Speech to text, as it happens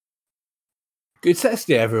Good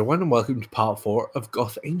Saturday, everyone, and welcome to part 4 of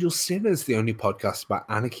Goth Angel Sinners, the only podcast about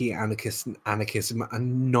anarchy, anarchists, and anarchism,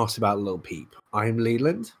 and not about Lil Peep. I'm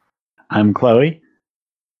Leland. I'm Chloe.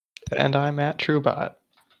 And I'm Matt Trubot.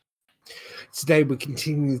 Today we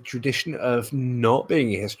continue the tradition of not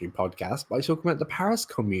being a history podcast by talking about the Paris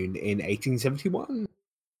Commune in 1871.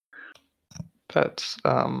 That's,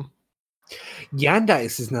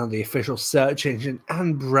 Yandex is now the official search engine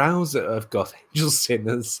and browser of Goth Angel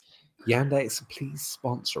Sinners. Yandex, please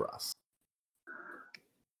sponsor us.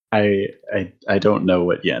 I don't know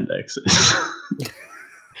what Yandex is.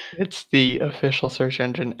 It's the official search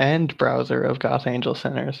engine and browser of Goth Angel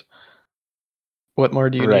Sinners. What more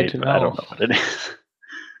do you need to know? I don't know what it is.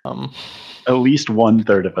 At least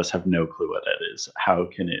 1/3 of us have no clue what that is. How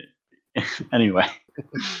can it? Anyway.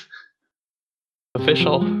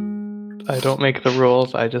 Official. I don't make the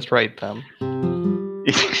rules, I just write them.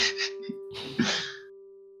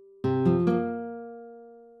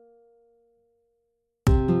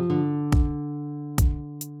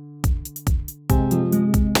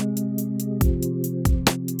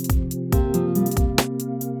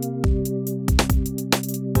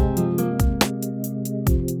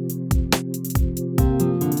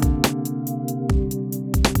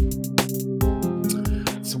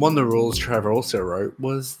 One of the rules Trevor also wrote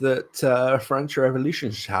was that a French Revolution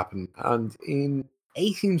should happen, and in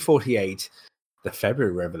 1848, the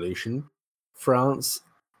February Revolution, France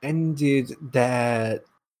ended their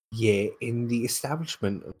year in the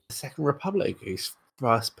establishment of the Second Republic, whose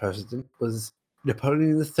first president was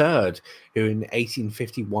Napoleon III, who in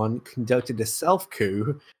 1851 conducted a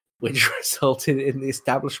self-coup, which resulted in the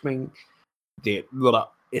establishment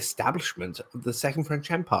of the Second French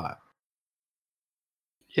Empire.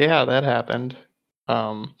 Yeah, that happened.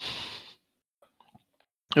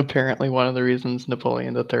 Apparently one of the reasons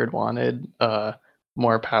Napoleon III wanted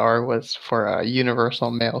more power was for universal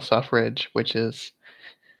male suffrage, which is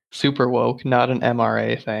super woke, not an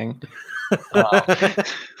MRA thing.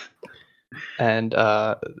 And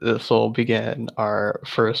this will begin our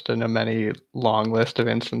first in a many long list of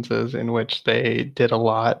instances in which they did a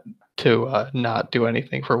lot to not do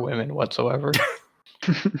anything for women whatsoever.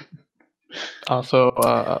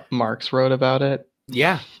 Also, Marx wrote about it.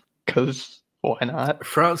 Yeah. Because why not?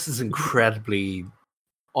 France is incredibly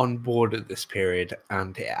on board at this period,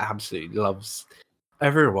 and it absolutely loves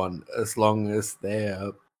everyone as long as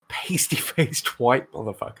they're pasty-faced white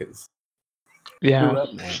motherfuckers. Yeah.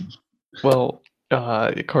 Well,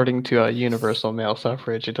 according to universal male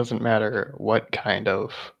suffrage, it doesn't matter what kind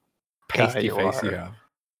of pasty guy face you have.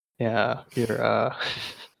 Yeah, you're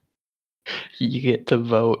you get to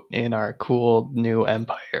vote in our cool new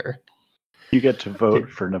empire. You get to vote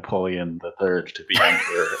for Napoleon III to be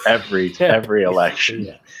emperor every election.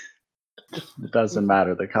 Yeah. It doesn't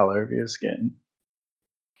matter the color of your skin.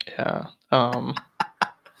 Yeah.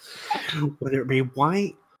 Whether it be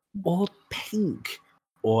white or pink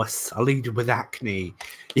or sullied with acne,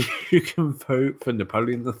 you can vote for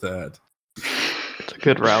Napoleon III. It's a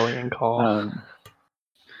good rallying call.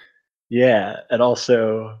 Yeah, and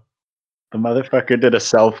also the motherfucker did a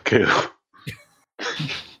self-coup.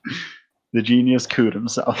 The genius cooed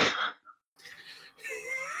himself.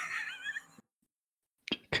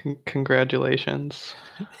 Congratulations.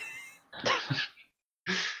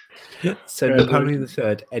 So Napoleon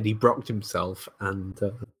III, Eddie Brocked himself and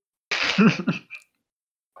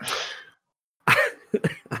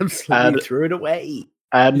absolutely threw it away.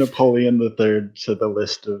 Add Napoleon III to the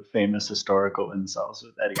list of famous historical insults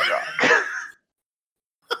with Eddie Brock.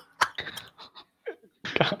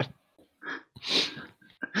 God.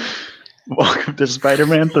 Welcome to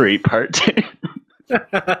Spider-Man 3 Part 2.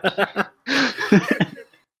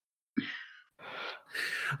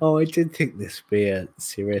 Oh, I did think this would be a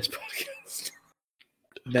serious podcast.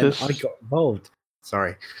 Then I got involved.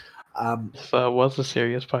 Sorry. This was a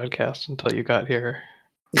serious podcast until you got here.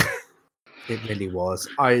 It really was.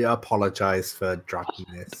 I apologize for dragging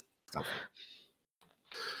this stuff.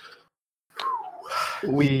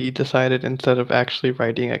 We decided instead of actually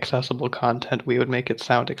writing accessible content, we would make it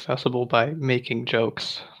sound accessible by making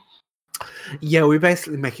jokes. Yeah, we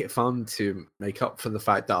basically make it fun to make up for the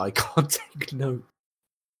fact that I can't take notes.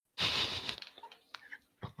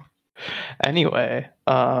 Anyway,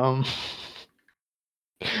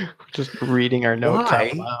 just reading our notes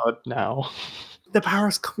out loud now. The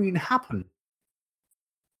Paris Commune happened.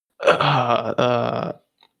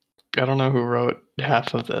 I don't know who wrote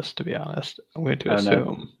half of this, to be honest. I'm going to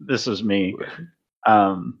assume. This was me.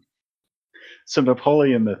 So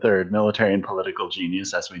Napoleon III, military and political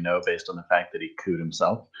genius, as we know, based on the fact that he cooed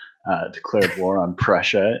himself, declared war on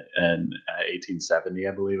Prussia in 1870,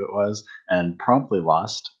 I believe it was, and promptly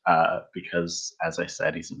lost because, as I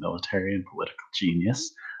said, he's a military and political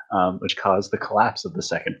genius, which caused the collapse of the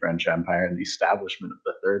Second French Empire and the establishment of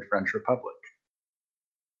the Third French Republic.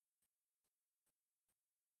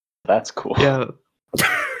 That's cool. Yeah.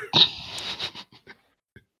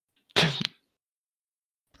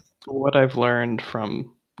 What I've learned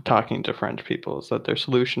from talking to French people is that their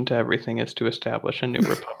solution to everything is to establish a new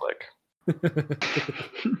republic.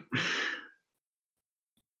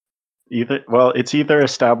 It's either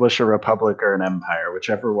establish a republic or an empire,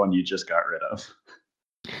 whichever one you just got rid of.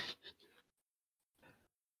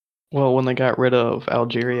 Well, when they got rid of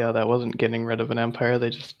Algeria, that wasn't getting rid of an empire.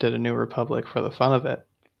 They just did a new republic for the fun of it.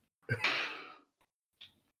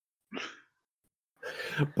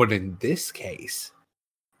 But in this case,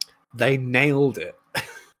 they nailed it.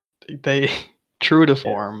 They true to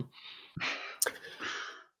form.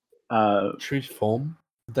 True to form,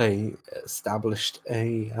 they established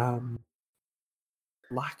a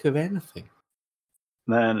lack of anything.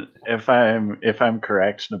 Then, if I'm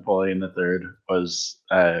correct, Napoleon III was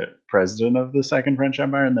president of the Second French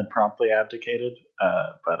Empire and then promptly abdicated.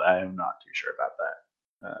 But I am not too sure about that.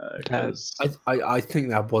 I think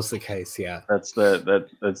that was the case. Yeah, that's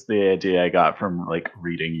the idea I got from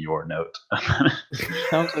reading your note.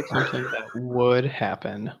 Sounds like something that would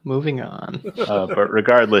happen. Moving on. But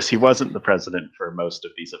regardless, he wasn't the president for most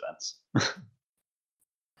of these events.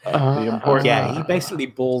 He basically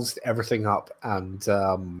ballsed everything up and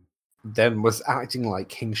then was acting like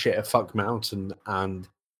king shit at fuck mountain and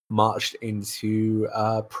marched into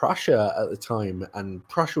Prussia at the time. And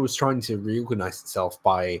Prussia was trying to reorganize itself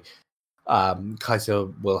by Kaiser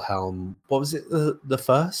Wilhelm. What was it? The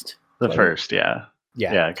first? The first, yeah.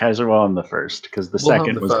 Yeah, Kaiser Wilhelm the First, because the Wilhelm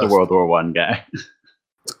second the was First. the World War I guy.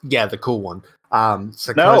 Yeah, the cool one.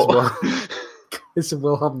 So No! Kaiser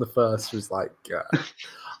Wilhelm the First was like,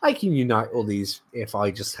 I can unite all these if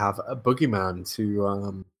I just have a boogeyman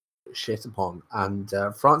to shit upon. And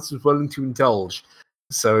France was willing to indulge.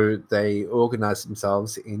 So they organized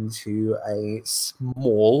themselves into a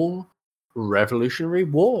small revolutionary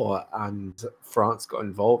war. And France got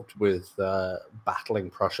involved with battling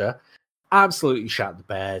Prussia. Absolutely shat the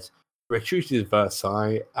bed. Retreated to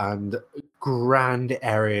Versailles and grand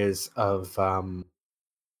areas of...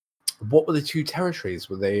 what were the two territories?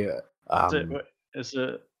 Were they... Is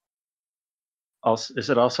it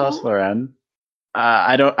Alsace-Lorraine?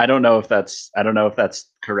 I don't know if that's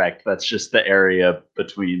correct. That's just the area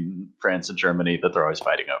between France and Germany that they're always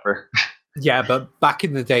fighting over. Yeah, but back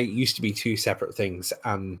in the day, it used to be two separate things,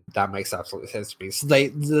 and that makes absolute sense to me. So they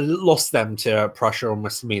lost them to Prussia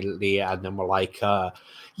almost immediately, and then were like,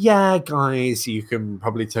 yeah, guys, you can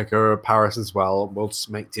probably take over Paris as well. We'll just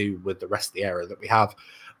make do with the rest of the area that we have.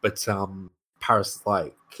 But Paris is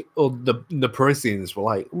like, or the Parisians were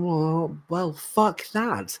like, well, fuck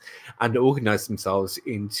that, and organized themselves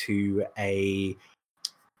into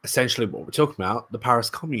essentially what we're talking about, the Paris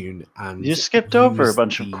Commune. And you skipped over a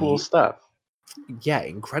bunch of cool stuff. Yeah,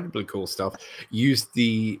 incredibly cool stuff. Used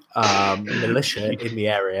the militia in the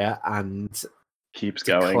area and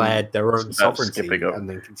declared their own sovereignty, and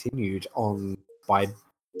then continued on by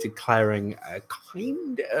declaring a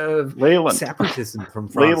kind of separatism from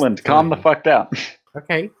France. Leland, calm the fuck down.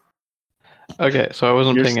 Okay. Okay, so I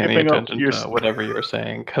wasn't paying any attention to whatever you were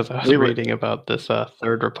saying because I was reading about this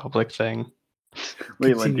Third Republic thing.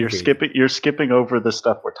 Leland, you're skipping over the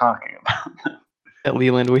stuff we're talking about. At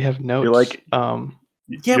Leland, we have notes. You're like,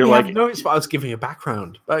 we have notes, but I was giving a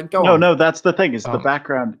background. But go on. No, that's the thing. Is the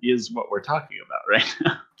background is what we're talking about right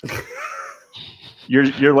now.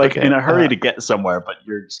 You're like in a hurry to get somewhere, but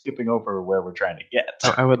you're skipping over where we're trying to get.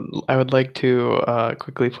 I would like to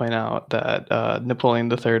quickly point out that Napoleon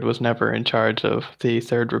III was never in charge of the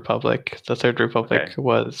Third Republic. The Third Republic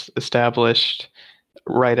was established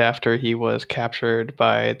right after he was captured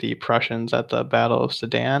by the Prussians at the Battle of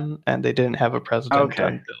Sedan, and they didn't have a president until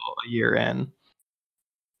a year in.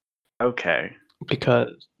 Okay.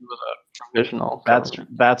 Because he was a provisional.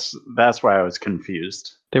 That's why I was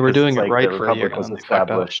confused. They were doing it right for a year. Was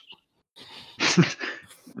established.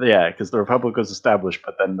 Yeah, because the Republic was established,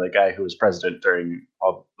 but then the guy who was president during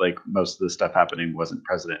most of the stuff happening wasn't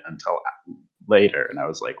president until later, and I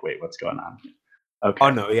was like, wait, what's going on? Okay. Oh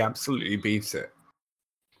no, he absolutely beats it.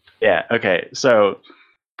 Yeah. Okay. So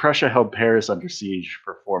Prussia held Paris under siege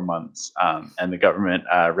for 4 months, and the government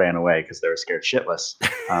ran away because they were scared shitless.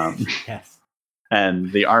 Yes.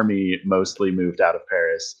 And the army mostly moved out of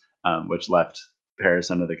Paris, which left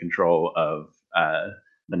Paris under the control of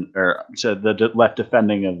left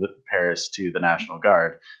defending of Paris to the National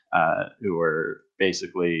Guard, who were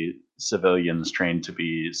basically civilians trained to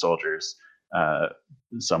be soldiers,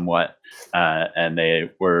 somewhat, and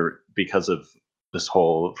they were, because of this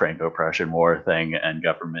whole Franco-Prussian War thing and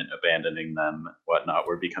government abandoning them, whatnot,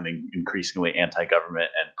 were becoming increasingly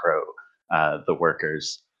anti-government and pro the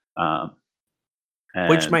workers.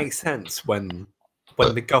 Which And makes sense when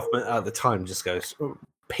the government at the time just goes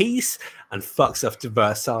peace and fucks off to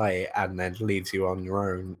Versailles and then leaves you on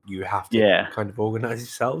your own. You have to kind of organize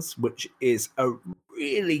yourselves, which is a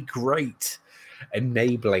really great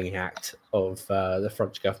enabling act of the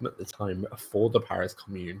French government at the time for the Paris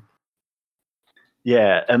Commune.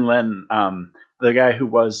 Yeah, and then the guy who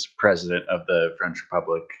was president of the French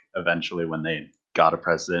Republic eventually, when they got a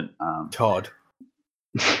president, Todd.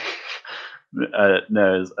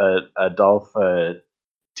 No, Adolphe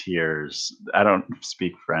Thiers. I don't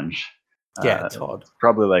speak French. Yeah, Todd.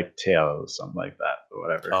 Probably like Theo, something like that, or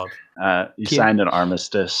whatever. Todd. You signed an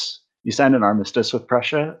armistice. You signed an armistice with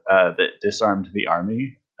Prussia that disarmed the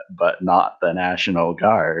army, but not the National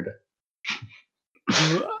Guard.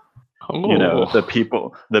 You know, the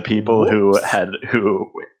people who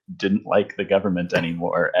didn't like the government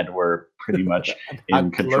anymore and were pretty much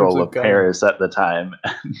in control of Paris at the time.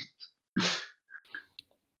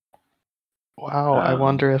 Wow, I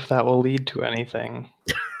wonder if that will lead to anything.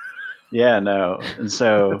 Yeah, no. And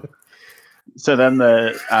so then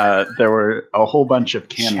there were a whole bunch of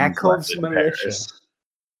cannons left in Paris.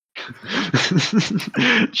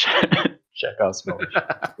 Chekhov's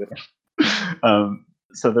militia.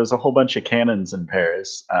 So there's a whole bunch of cannons in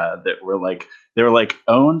Paris that were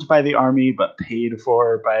owned by the army but paid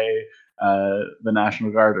for by the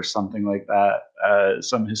National Guard or something like that.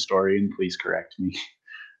 Some historian, please correct me.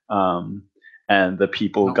 And the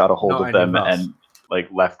people got a hold of them and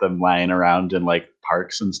left them lying around in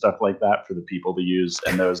parks and stuff like that for the people to use.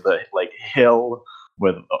 And there was the hill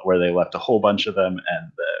where they left a whole bunch of them,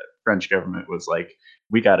 and the French government was like,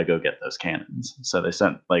 we got to go get those cannons. So they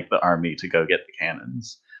sent the army to go get the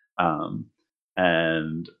cannons.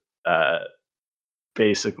 And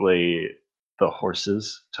basically the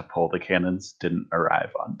horses to pull the cannons didn't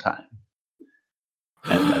arrive on time.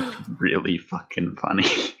 And that's really fucking funny.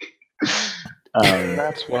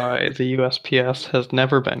 That's why the USPS has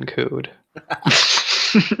never been cooed.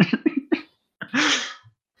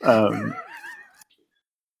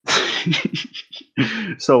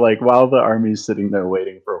 So while the army's sitting there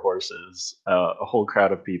waiting for horses, a whole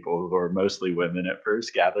crowd of people who are mostly women at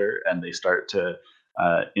first gather, and they start to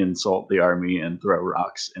insult the army and throw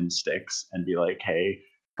rocks and sticks and be like, hey,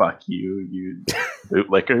 fuck you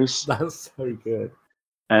bootlickers. That's so good.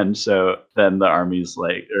 And so then the army's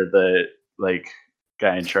the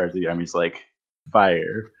guy in charge of the army's like,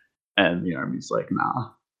 fire, and the army's like,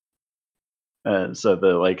 nah. So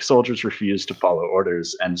the soldiers refuse to follow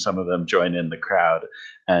orders, and some of them join in the crowd,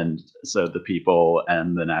 and so the people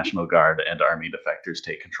and the National Guard and army defectors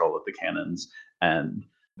take control of the cannons, and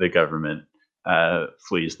the government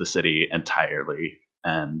flees the city entirely,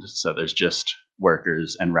 and so there's just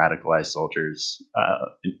workers and radicalized soldiers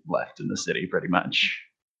left in the city, pretty much.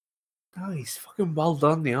 Nice, fucking well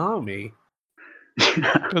done, the army.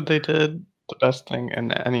 But they did the best thing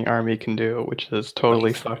any army can do, which is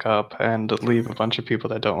totally fuck up and leave a bunch of people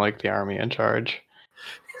that don't like the army in charge.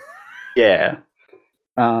 Yeah.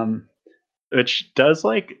 Which does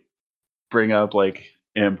bring up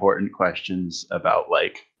important questions about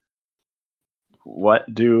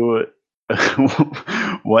what do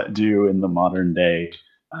in the modern day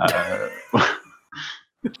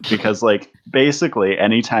because basically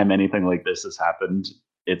anytime anything like this has happened,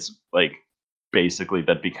 it's basically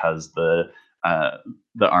that because the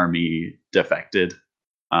army defected,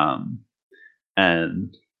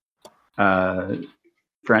 and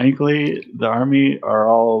frankly, the army are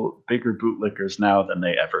all bigger bootlickers now than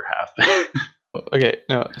they ever have been. Okay,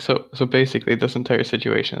 no, so basically this entire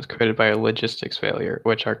situation is created by a logistics failure,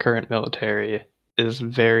 which our current military is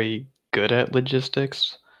very good at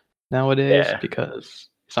logistics nowadays because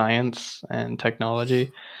science and technology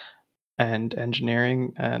and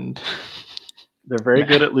engineering and they're very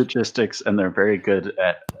good at logistics, and they're very good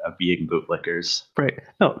at being bootlickers. Right.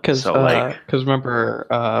 No, because remember,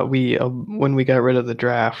 we when we got rid of the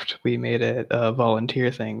draft, we made it a volunteer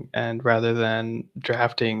thing, and rather than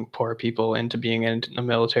drafting poor people into being in a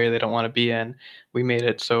military they don't want to be in, we made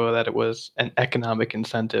it so that it was an economic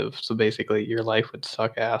incentive. So basically, your life would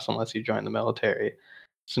suck ass unless you join the military.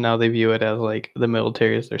 So now they view it as the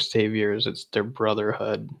military is their saviors, it's their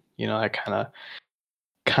brotherhood. You know, that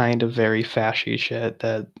kind of very fashy shit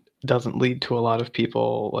that doesn't lead to a lot of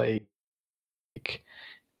people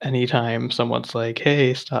anytime someone's like,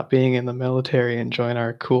 "Hey, stop being in the military and join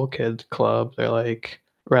our cool kids club," they're like,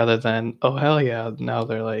 rather than, "Oh hell yeah," now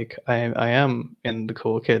they're like, "I am in the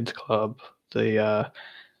cool kids club."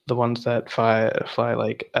 The ones that fly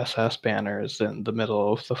like SS banners in the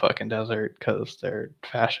middle of the fucking desert because they're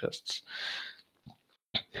fascists.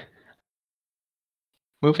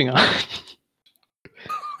 Moving on.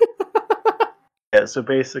 Yeah, so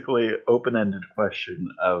basically, open-ended question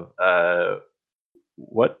of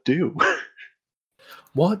what do?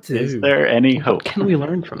 What do? Is there any What hope? can we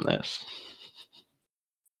learn from this?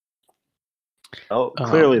 Well,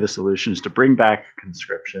 clearly the solution is to bring back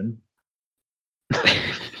conscription.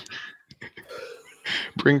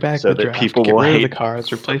 Bring back So the that draft, people get will rid of hate- the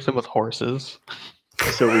cars, replace them with horses.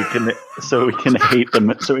 So we can hate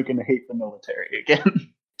them. So we can hate the military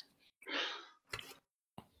again.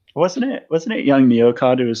 Wasn't it young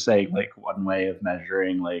Neocod who was saying like one way of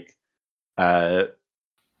measuring like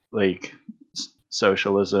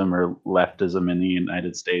socialism or leftism in the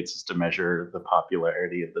United States is to measure the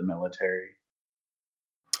popularity of the military?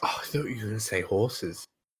 Oh, I thought you were going to say horses.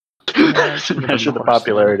 To measure the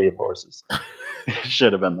popularity of horses. It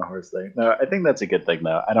should have been the horse thing. No, I think that's a good thing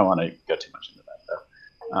though. I don't want to go too much into that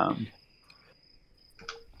though.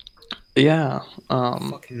 Yeah.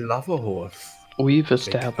 Fucking love a horse. We've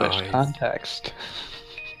established eyes. context.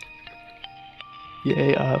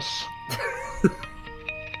 Yay us.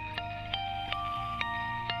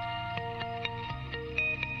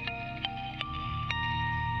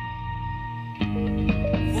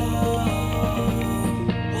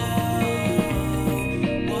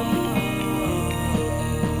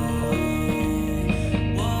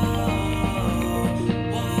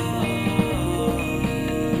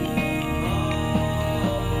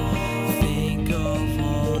 Think of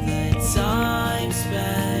all the time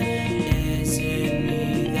spent. Is it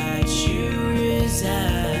me that you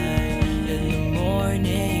resent? In the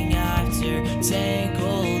morning after,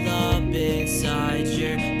 tangled up inside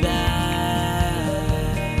your bed.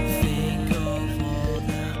 Think of all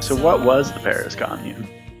the So what was the Paris Commune?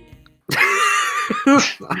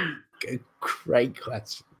 Great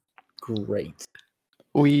question. Great.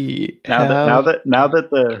 We Now have that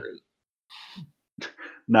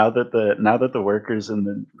the workers and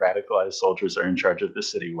the radicalized soldiers are in charge of the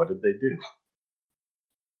city, what did they do?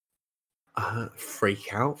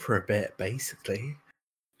 Freak out for a bit, basically.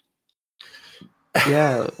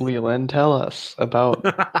 yeah, Leland, tell us about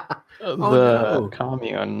the no.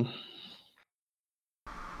 commune.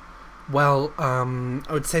 Well, I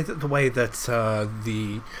would say that the way that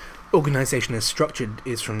the organisation is structured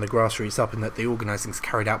is from the grassroots up, and that the organising is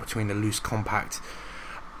carried out between a loose compact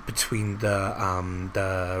between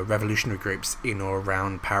the revolutionary groups in or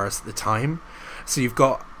around Paris at the time. So you've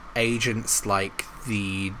got agents like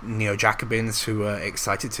the Neo-Jacobins who are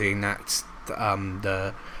excited to enact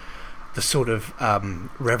the sort of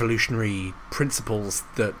revolutionary principles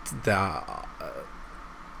that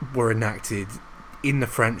were enacted in the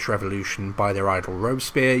French Revolution by their idol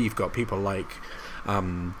Robespierre. You've got people like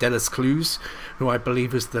Delescluze, who I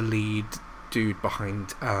believe is the lead dude behind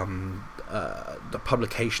the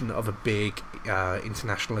publication of a big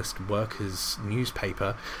internationalist workers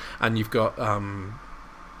newspaper, and you've got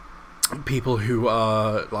people who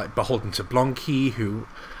are like beholden to Blanqui, who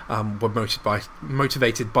were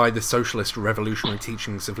motivated by the socialist revolutionary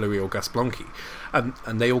teachings of Louis Auguste Blanqui,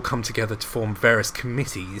 and they all come together to form various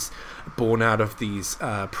committees born out of these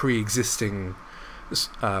pre-existing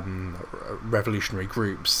revolutionary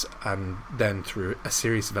groups, and then through a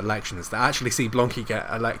series of elections that actually see Blanqui get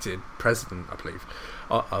elected president, I believe,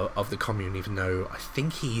 of the Commune, even though I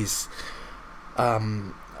think he's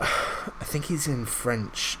in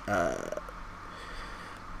French.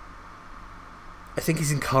 I think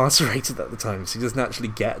he's incarcerated at the time, so he doesn't actually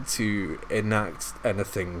get to enact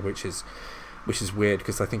anything, which is weird,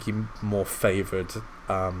 because I think he more favoured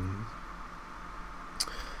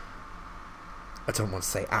I don't want to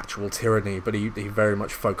say actual tyranny, but he very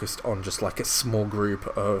much focused on just like a small group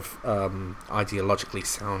of ideologically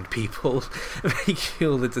sound people making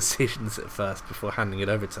all the decisions at first before handing it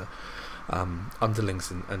over to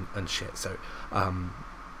underlings and shit. So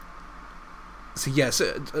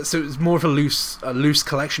it's more of a loose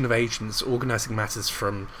collection of agents organising matters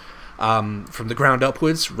from the ground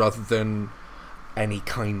upwards, rather than any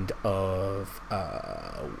kind of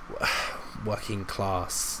working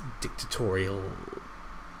class dictatorial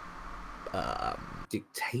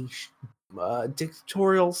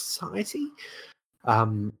dictatorial society.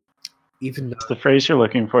 Even It's the phrase you're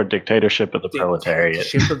looking for, dictatorship of the proletariat.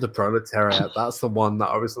 Dictatorship of the proletariat. That's the one that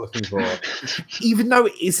I was looking for. Even though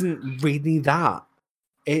it isn't really that.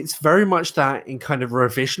 it's very much that in kind of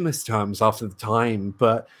revisionist terms after the time,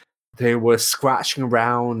 but they were scratching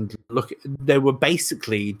around. Look, they were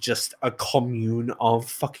basically just a commune of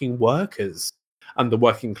fucking workers and the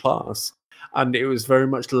working class. And it was very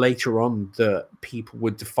much later on that people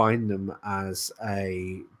would define them as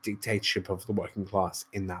a dictatorship of the working class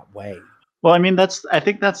in that way. Well, I mean, I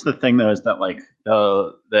think that's the thing, though, is that like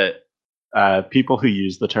people who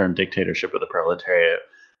use the term dictatorship of the proletariat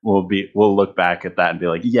will look back at that and be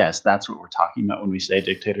like, yes, that's what we're talking about when we say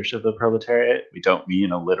dictatorship of the proletariat. We don't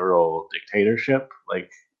mean a literal dictatorship,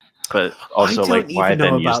 like, but also like why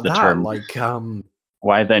then use the term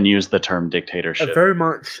why then use the term dictatorship? Very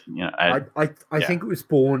much. You know, I think it was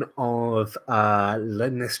born of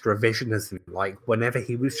Leninist revisionism. Like whenever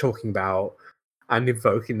he was talking about and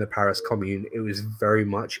invoking the Paris Commune, it was very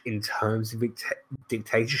much in terms of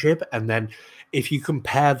dictatorship. And then if you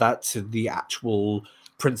compare that to the actual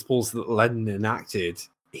principles that Lenin enacted,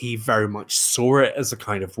 he very much saw it as a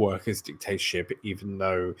kind of workers' dictatorship, even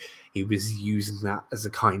though he was using that as a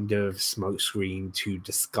kind of smokescreen to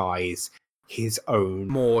disguise his own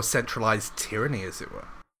more centralized tyranny, as it were,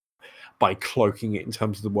 by cloaking it in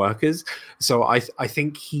terms of the workers. So I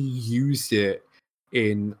think he used it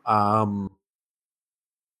in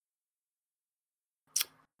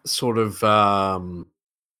sort of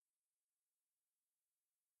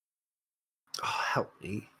help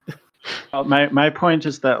me. Well, my point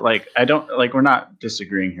is that like I don't like we're not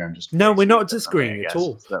disagreeing here. I'm just we're not disagreeing at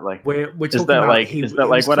all. Is that like we're talking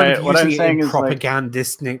about what I'm saying is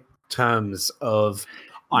propagandistic terms of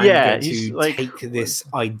I'm going to take this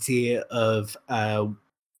idea of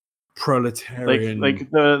proletarian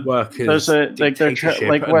workers dictatorship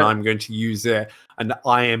and I'm going to use it, and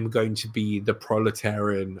I am going to be the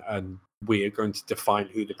proletarian, and we are going to define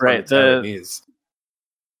who the proletarian is.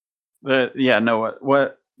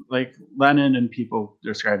 What like Lenin and people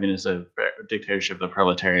describing as a dictatorship of the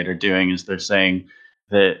proletariat are doing is they're saying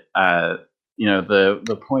that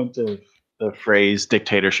the point of the phrase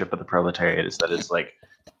dictatorship of the proletariat is that it's like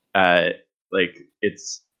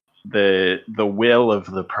it's the will of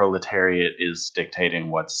the proletariat is dictating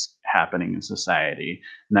what's happening in society.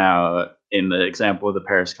 Now, in the example of the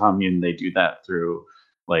Paris Commune, they do that through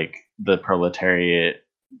like the proletariat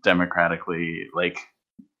democratically like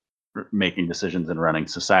making decisions and running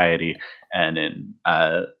society, and in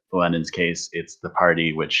Lenin's case, it's the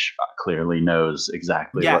party which clearly knows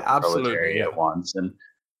exactly what the proletariat wants, and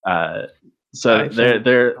so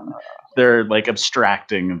they're like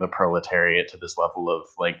abstracting the proletariat to this level of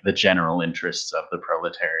like the general interests of the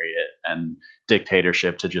proletariat, and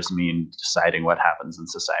dictatorship to just mean deciding what happens in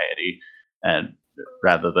society, and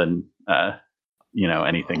rather than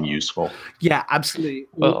anything useful. Yeah, absolutely.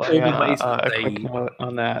 Well, a quick note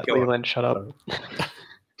on that. Leland, shut up.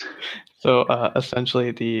 So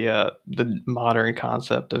essentially, the modern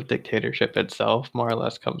concept of dictatorship itself more or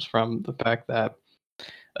less comes from the fact that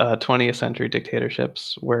 20th century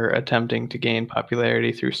dictatorships were attempting to gain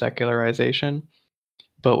popularity through secularization,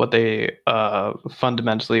 but what they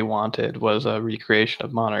fundamentally wanted was a recreation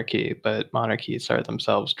of monarchy. But monarchies are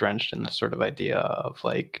themselves drenched in this sort of idea of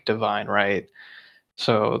like divine right.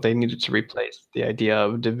 So they needed to replace the idea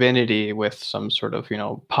of divinity with some sort of,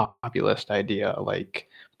 populist idea like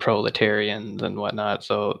proletarians and whatnot.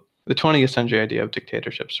 So the 20th century idea of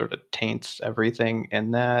dictatorship sort of taints everything in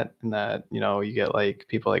that, you get like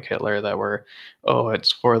people like Hitler that were, oh,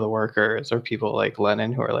 it's for the workers, or people like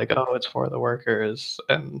Lenin who are like, oh, it's for the workers.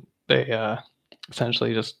 And they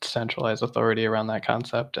essentially just centralize authority around that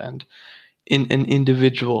concept. And an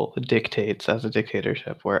individual dictates as a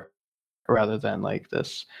dictatorship, where rather than like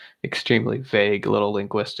this extremely vague little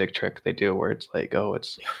linguistic trick they do where it's like, oh,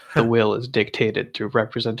 it's the will is dictated through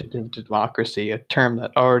representative democracy, a term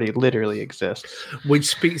that already literally exists. Which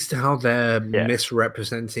speaks to how they're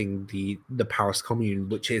misrepresenting the Paris Commune,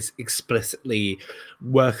 which is explicitly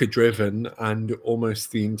worker-driven, and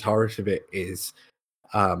almost the entirety of it is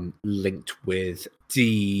linked with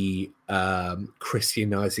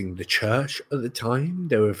Christianizing the church at the time.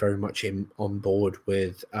 They were very much on board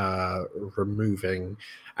with removing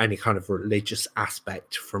any kind of religious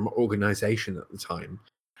aspect from organization at the time.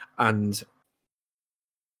 And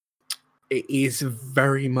it is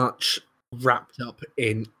very much wrapped up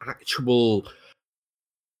in actual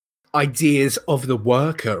ideas of the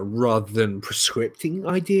worker rather than prescripting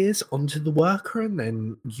ideas onto the worker and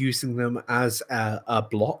then using them as a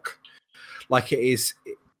block. Like, it is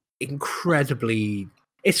incredibly,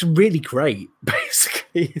 it's really great,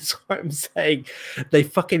 basically, is what I'm saying. They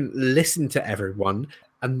fucking listen to everyone,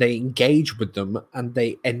 and they engage with them, and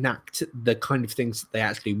they enact the kind of things that they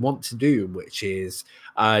actually want to do, which is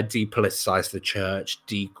depoliticize the church,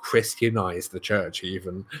 de-Christianize the church,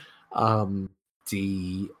 even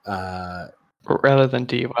Rather than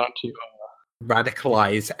D, why don't you?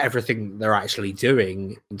 radicalize everything they're actually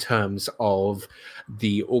doing in terms of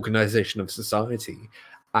the organization of society.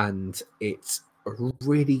 And it's a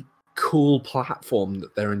really cool platform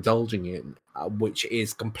that they're indulging in, which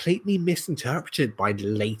is completely misinterpreted by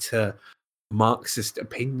later Marxist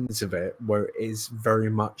opinions of it, where it is very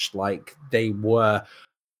much like they were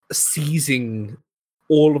seizing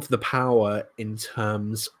all of the power in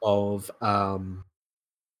terms of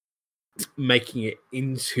making it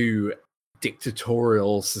into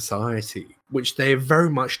dictatorial society, which they're very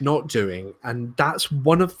much not doing. And that's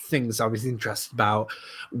one of the things I was interested about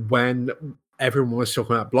when everyone was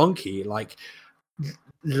talking about Blanqui. Like,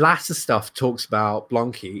 latter stuff talks about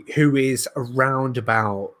Blanqui, who is around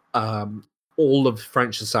about all of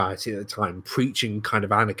French society at the time, preaching kind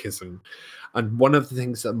of anarchism. And one of the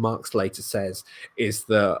things that Marx later says is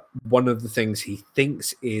that one of the things he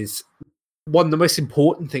thinks is one of the most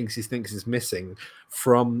important things he thinks is missing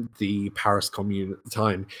from the Paris Commune at the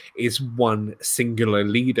time is one singular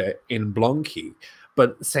leader in Blanqui. But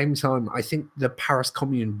at the same time, I think the Paris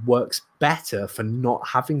Commune works better for not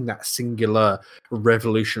having that singular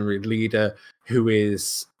revolutionary leader who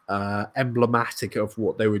is emblematic of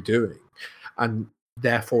what they were doing, and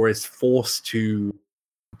therefore is forced to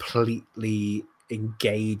completely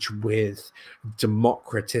engage with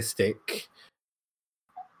democratistic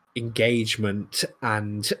engagement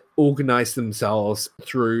and organize themselves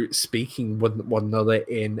through speaking with one another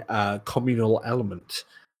in a communal element,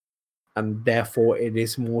 and therefore it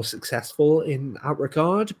is more successful in that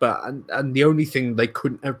regard. But and the only thing they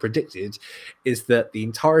couldn't have predicted is that the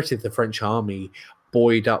entirety of the French army,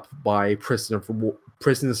 buoyed up by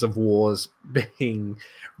prisoners of wars being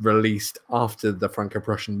released after the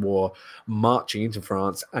Franco-Prussian War, marching into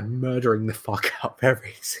France and murdering the fuck out of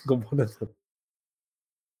every single one of them.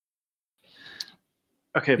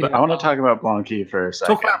 Okay, but Yeah. I want to talk about Blanqui for a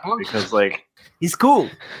second. Talk about Blanqui. Because, like, He's cool.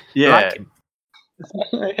 yeah. I like him.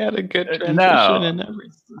 I had a good transition No. and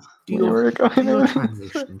everything. Do We were going your on.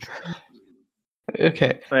 transition.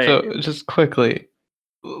 Okay, Right. so just quickly.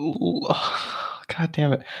 God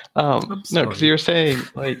damn it. No, because sorry. you were saying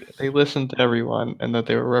like they listened to everyone and that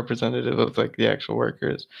they were representative of like the actual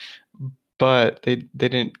workers, but they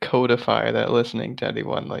didn't codify that listening to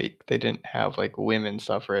anyone. Like they didn't have like women's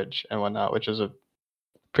suffrage and whatnot, which is a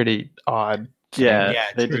pretty odd thing. Yeah, Yeah,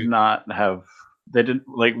 they true. did not have. They didn't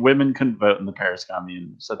like women couldn't vote in the Paris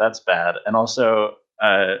Commune, so that's bad. And also,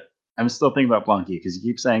 I'm still thinking about Blanqui because you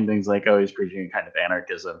keep saying things like, "Oh, he's preaching a kind of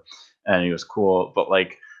anarchism," and he was cool, but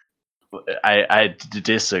like, I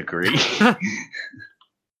disagree.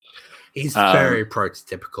 He's very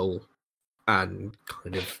prototypical and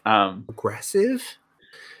kind of aggressive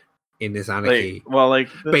in his anarchy. But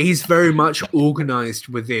he's very much organized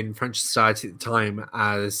within French society at the time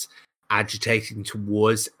as agitating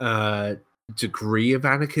towards a degree of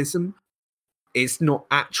anarchism. It's not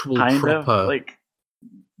actual kind proper, of like,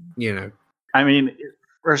 you know. I mean,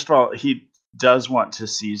 first of all, he does want to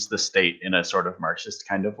seize the state in a sort of Marxist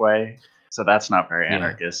kind of way, so that's not very Yeah.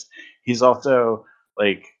 anarchist. He's also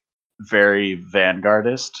like very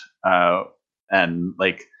vanguardist, and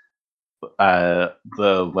like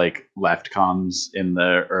the like left comms in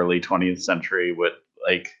the early 20th century would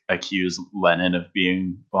like accuse Lenin of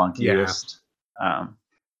being Blanquiist.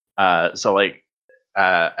 So like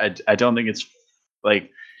I don't think it's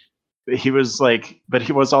like he was like, but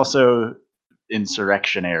he was also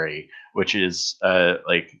insurrectionary, which is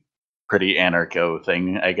like pretty anarcho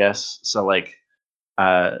thing, I guess. So like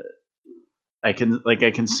I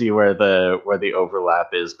can see where the overlap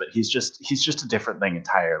is, but he's just a different thing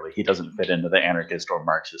entirely. He doesn't fit into the anarchist or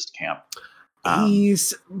Marxist camp.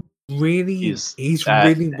 He's really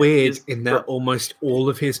weird in that almost all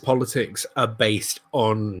of his politics are based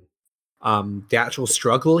on the actual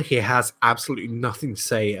struggle. He has absolutely nothing to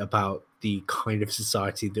say about the kind of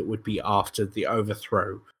society that would be after the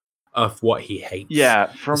overthrow of what he hates.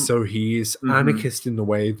 Yeah, so he's anarchist in the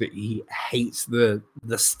way that he hates the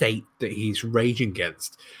state that he's raging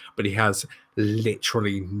against, but he has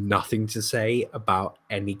literally nothing to say about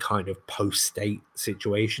any kind of post-state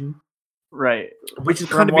situation. Right, which is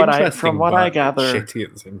kind of interesting. From what I gather, shitty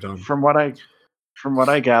at the same time. From what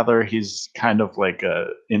I gather, he's kind of like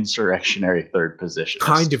a insurrectionary third positionist.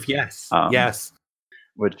 Kind of, yes, yes,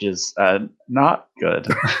 which is not good.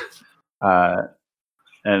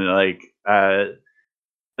 And like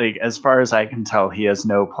as far as I can tell, he has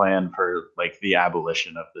no plan for like the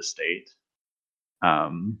abolition of the state.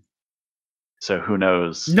 So who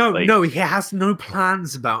knows? No, he has no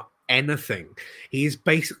plans about anything. He's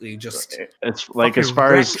basically just It's like as fucking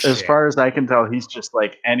far wreck as shit. far as I can tell, he's just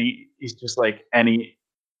like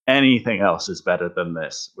anything else is better than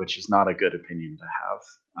this, which is not a good opinion to have.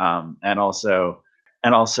 And also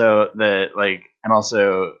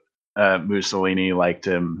Mussolini liked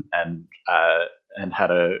him and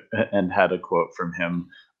had a quote from him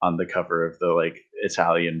on the cover of the like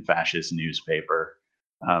Italian fascist newspaper.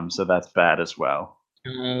 So that's bad as well.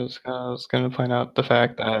 I was going to point out the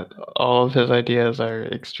fact that all of his ideas are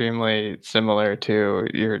extremely similar to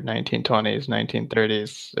your 1920s,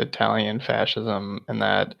 1930s Italian fascism, and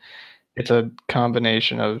that it's a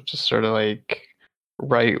combination of just sort of like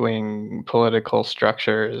right-wing political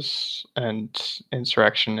structures and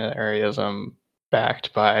insurrectionaryism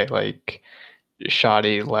backed by like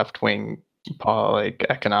shoddy left-wing like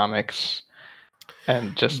economics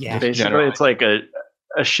and just Yeah. just Basically, generally it's like a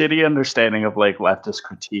shitty understanding of like leftist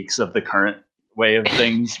critiques of the current way of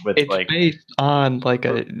things with it's like based on like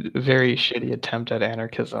a very shitty attempt at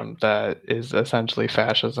anarchism that is essentially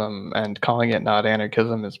fascism, and calling it not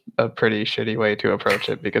anarchism is a pretty shitty way to approach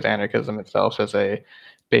it because anarchism itself is a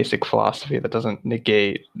basic philosophy that doesn't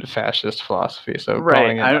negate fascist philosophy. So right.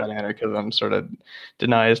 calling it not anarchism sort of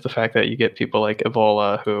denies the fact that you get people like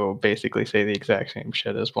Evola who basically say the exact same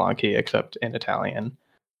shit as Blanqui except in Italian.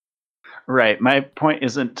 Right. My point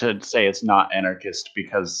isn't to say it's not anarchist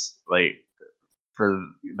because like for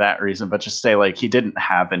that reason, but just say like he didn't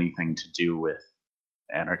have anything to do with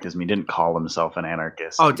anarchism. He didn't call himself an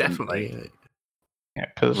anarchist. Oh, He didn't, definitely. like, Yeah,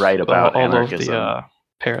 because write about all of anarchism. the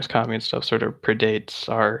Paris Commune stuff sort of predates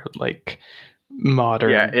our like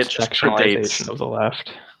modern Yeah, it just sectionalization predates. of the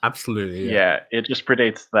left. Absolutely. Yeah, it just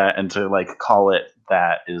predates that, and to like call it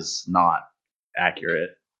that is not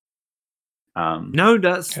accurate. No,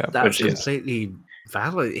 that's Yeah, which is completely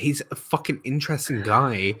valid. He's a fucking interesting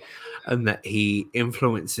guy, and that he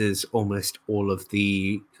influences almost all of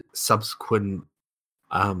the subsequent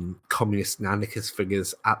communist and anarchist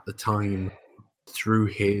figures at the time through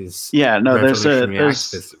his no. revolutionary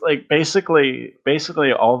There's activism. like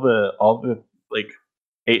basically all the like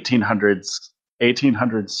 1800s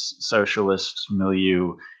socialist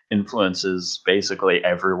milieu influences basically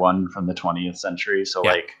everyone from the 20th century. So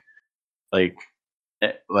Yeah. like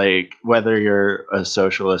whether you're a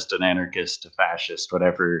socialist, an anarchist, a fascist,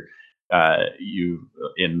 whatever, you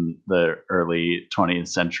in the early 20th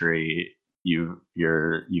century, you've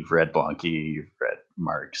read Blanqui, you've read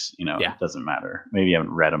Marx. Yeah. It doesn't matter. Maybe you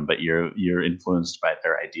haven't read them, but you're influenced by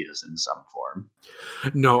their ideas in some form.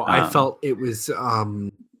 No, I felt it was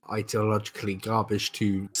ideologically garbage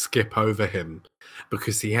to skip over him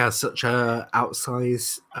because he has such a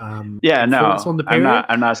outsized influence on the period.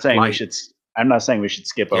 I'm not saying we Like- should. I'm not saying we should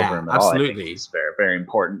skip over him at all. I absolutely. think he's a very, very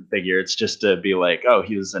important figure. It's just to be like, oh,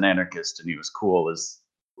 he was an anarchist and he was cool is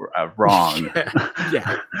wrong.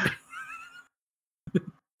 Yeah.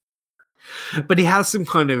 But he has some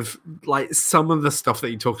kind of like some of the stuff that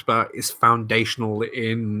he talks about is foundational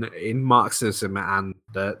in Marxism and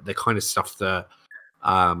the kind of stuff that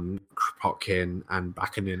Kropotkin and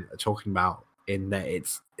Bakunin are talking about. In that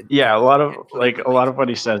it's a lot of political what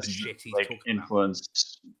he says the shit he's like talking about.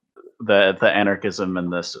 influenced the anarchism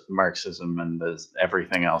and the Marxism and the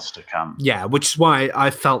everything else to come. Yeah, which is why I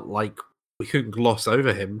felt like we couldn't gloss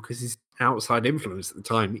over him because he's outside influence at the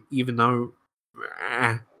time, even though.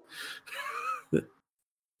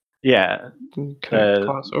 We couldn't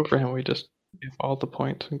gloss over him. We just give all the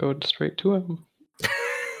points and go straight to him.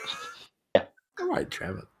 All right,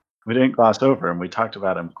 Trevor. We didn't gloss over him. We talked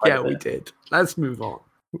about him quite a bit. We did. Let's move on.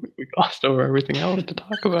 We glossed over everything else to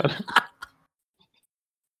talk about.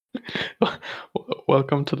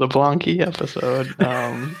 Welcome to the Blanqui episode.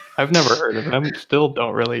 I've never heard of him. Still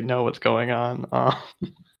don't really know what's going on.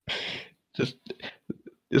 Just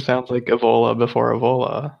it sounds like Evola before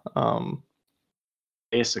Evola.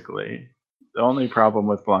 Basically, the only problem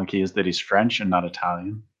with Blanqui is that he's French and not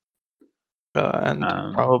Italian. And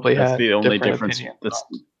probably that's had the only different difference. opinions. That's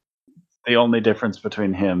the only difference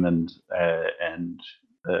between him and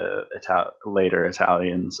the later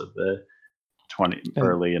Italians of the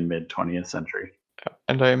early and mid 20th century.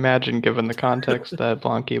 And I imagine, given the context, that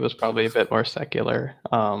Blanqui was probably a bit more secular.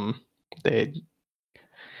 The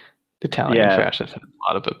Italian fascists had a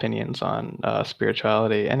lot of opinions on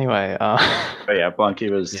spirituality. Anyway, but yeah,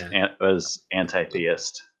 Blanqui was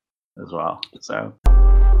anti-theist as well. So.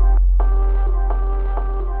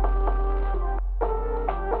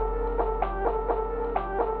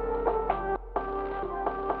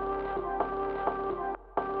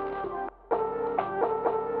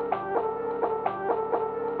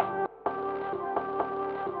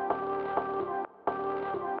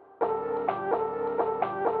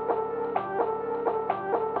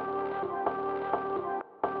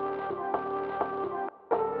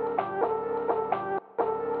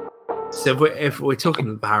 So if we're talking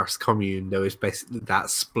about the Paris Commune, there was basically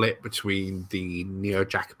that split between the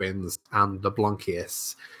neo-Jacobins and the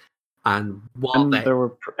Blanquists. And while And they there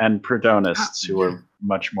were Proudhonists who yeah. were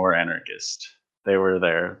much more anarchist. They were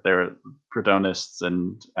there. They were Proudhonists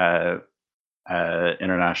and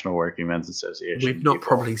International Working Men's Association. we've not people.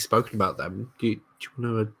 probably spoken about them. Do you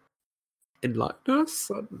want to enlighten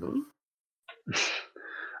us? I don't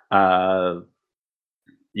know.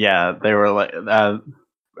 Yeah, they were like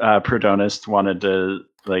Proudhonists wanted to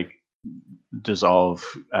like dissolve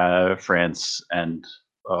France and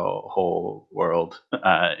the whole world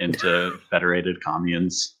into federated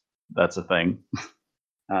communes. That's a thing.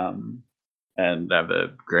 And have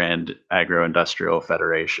a grand agro-industrial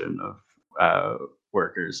federation of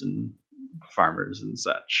workers and farmers and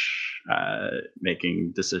such,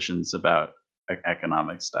 making decisions about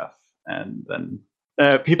economic stuff. And then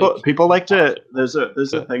people like to. There's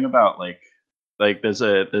a thing about like there's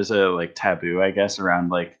a like taboo, I guess, around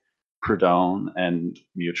like Proudhon and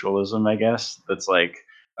mutualism, I guess. That's like,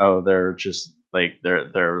 oh, they're just like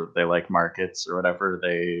they like markets or whatever.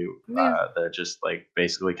 They're just like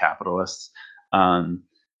basically capitalists.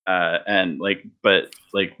 And like, but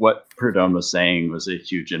like what Proudhon was saying was a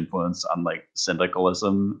huge influence on like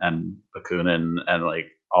syndicalism and Bakunin and like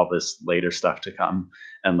all this later stuff to come.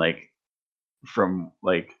 And like from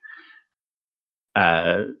like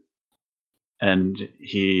and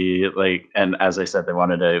he like, and as I said, they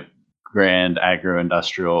wanted a grand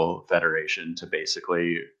agro-industrial federation to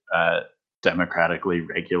basically democratically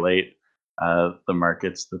regulate the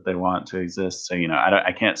markets that they want to exist. So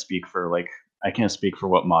I can't speak for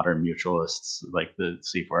what modern mutualists like the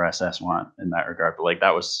C4SS want in that regard, but like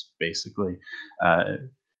that was basically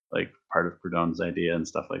like part of Proudhon's idea and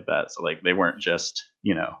stuff like that. So like they weren't just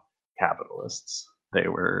capitalists; they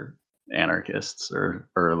were anarchists or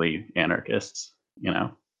early anarchists.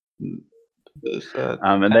 And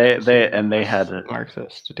they had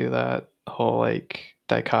Marxists to do that whole like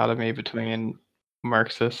dichotomy between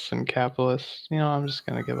Marxists and capitalists. I'm just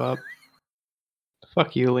gonna give up.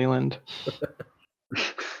 Fuck you, Leland.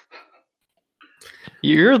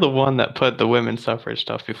 You're the one that put the women's suffrage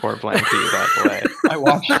stuff before Blanky, by the way. I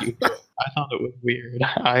watched you. I thought it was weird.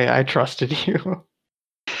 I trusted you.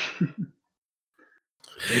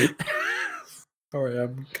 Sorry,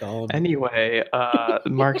 I'm gone. Anyway,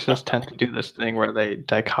 Marxists tend to do this thing where they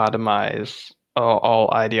dichotomize all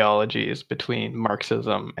ideologies between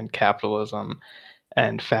Marxism and capitalism,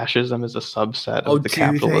 and fascism is a subset of the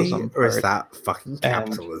capitalism or is part. that fucking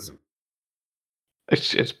capitalism?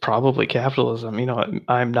 It's probably capitalism.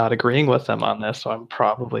 I'm not agreeing with them on this, so I'm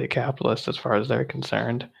probably a capitalist as far as they're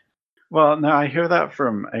concerned. Well, no, I hear that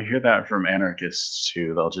from anarchists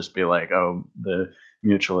too. They'll just be like, "Oh, the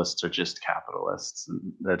mutualists are just capitalists,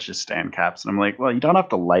 and they're just stand caps." And I'm like, "Well, you don't have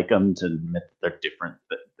to like them to admit that they're different.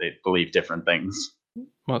 That they believe different things."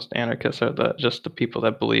 Most anarchists are just the people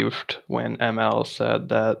that believed when ML said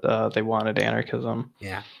that they wanted anarchism.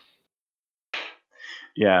 Yeah.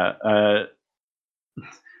 Yeah.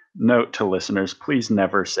 Note to listeners: please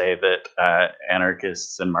never say that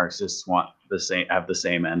anarchists and Marxists have the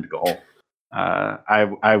same end goal.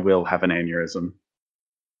 I will have an aneurysm.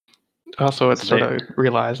 Also, it sort of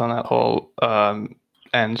relies on that whole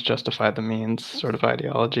ends justify the means sort of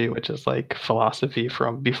ideology, which is like philosophy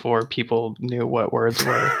from before people knew what words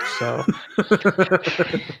were. So,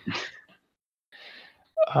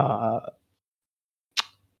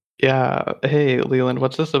 yeah. Hey, Leland,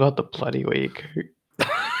 what's this about the Bloody Week?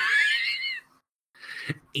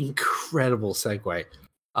 Incredible segue.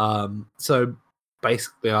 So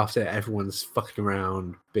basically, after everyone's fucking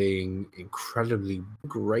around being incredibly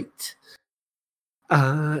great,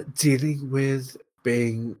 dealing with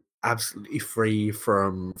being absolutely free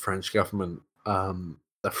from French government,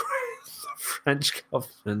 the French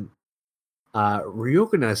government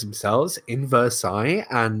reorganize themselves in Versailles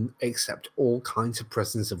and accept all kinds of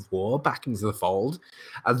prisoners of war back into the fold,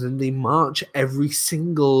 and then they march every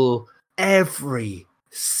single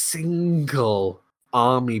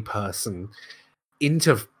army person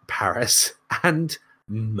into Paris and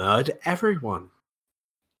murder everyone.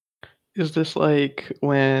 Is this like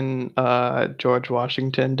when George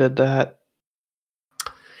Washington did that?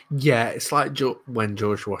 Yeah, it's like when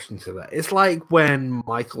George Washington did that. It's like when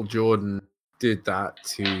Michael Jordan did that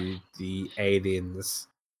to the aliens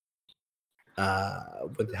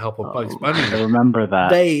with the help of Bugs Bunny. I remember that.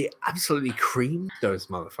 They absolutely creamed those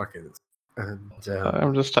motherfuckers. And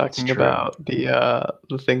I'm just talking about the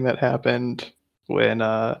thing that happened when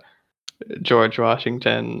George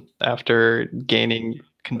Washington, after gaining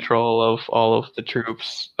control of all of the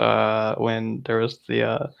troops, when there was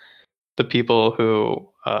the the people who,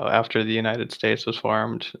 after the United States was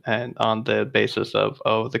formed, and on the basis of,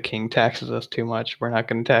 oh, the king taxes us too much, we're not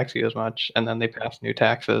going to tax you as much, and then they passed new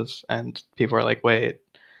taxes, and people are like, wait,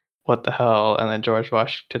 what the hell? And then George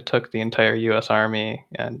Washington took the entire U.S. Army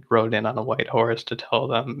and rode in on a white horse to tell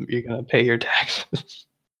them, you're going to pay your taxes.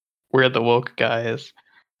 We're the woke guys.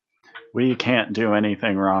 We can't do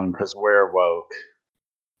anything wrong because we're woke.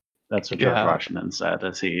 That's what George Yeah. Washington said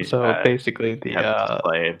as he So basically, kept the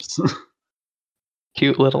slaves.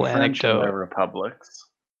 cute little French and their anecdote republics.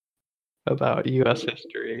 about U.S.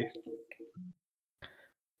 history.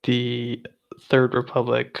 The Third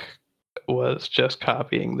Republic was just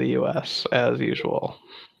copying the U.S. as usual.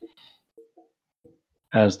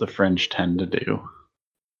 As the French tend to do.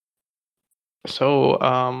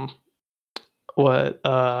 So, what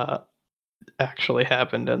actually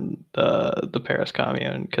happened in the Paris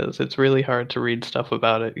Commune? Because it's really hard to read stuff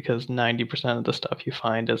about it, because 90% of the stuff you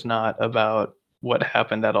find is not about what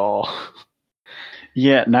happened at all.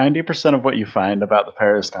 Yeah, 90% of what you find about the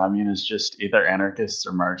Paris Commune is just either anarchists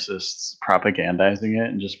or Marxists propagandizing it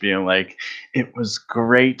and just being like, it was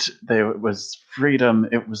great, it was freedom,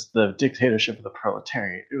 it was the dictatorship of the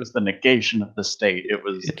proletariat, it was the negation of the state, it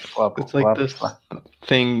was blah, blah, It's like blah, this blah.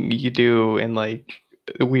 thing you do in like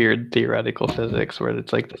weird theoretical physics where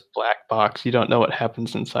it's like this black box. You don't know what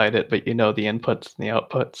happens inside it, but you know the inputs and the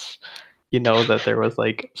outputs. You know that there was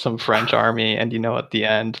like some French army, and you know at the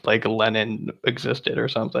end like Lenin existed or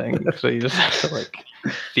something. So you just have to like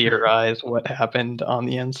theorize what happened on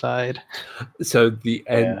the inside. So the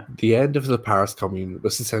end of the Paris Commune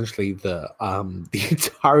was essentially the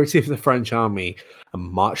entirety of the French army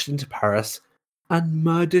marched into Paris and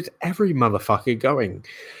murdered every motherfucker going,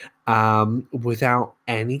 without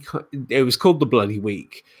any. It was called the Bloody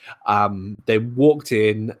Week. They walked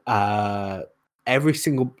in every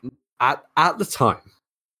single at the time.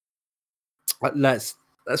 Let's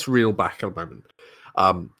reel back a moment.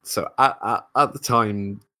 So at the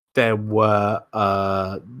time, there was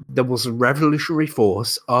a revolutionary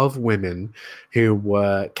force of women who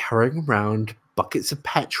were carrying around buckets of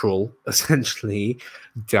petrol, essentially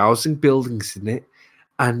dousing buildings in it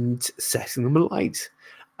and setting them alight.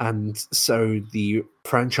 And so the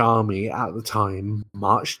French army at the time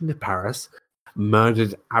marched into Paris,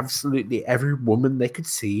 murdered absolutely every woman they could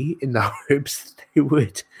see in the hopes that they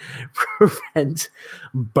would prevent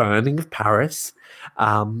burning of Paris.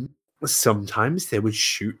 Sometimes they would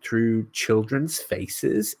shoot through children's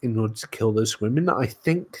faces in order to kill those women. I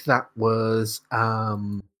think it was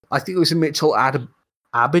Mitchell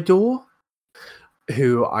Abador,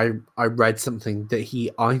 who I read something that he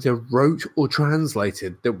either wrote or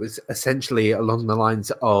translated that was essentially along the lines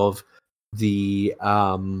of the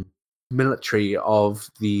military of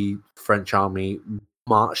the French army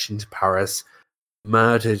marched into Paris,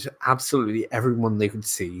 murdered absolutely everyone they could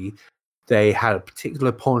see. They had a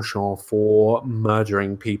particular penchant for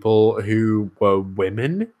murdering people who were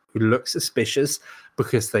women, who looked suspicious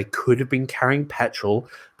because they could have been carrying petrol,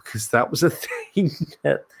 because that was a thing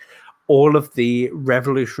that all of the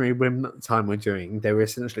revolutionary women at the time were doing. They were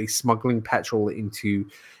essentially smuggling petrol into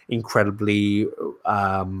incredibly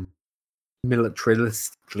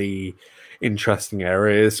militaristically interesting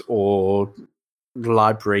areas or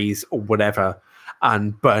libraries or whatever,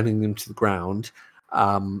 and burning them to the ground.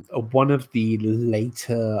 One of the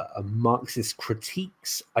later Marxist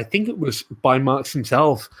critiques, I think it was by Marx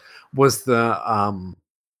himself, was that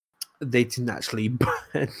they didn't actually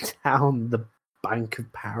burn down the Bank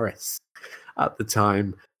of Paris at the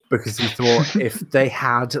time, because he thought if they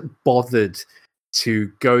had bothered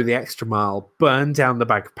to go the extra mile, burn down the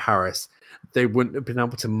Bank of Paris, they wouldn't have been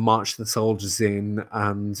able to march the soldiers in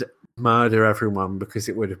and murder everyone, because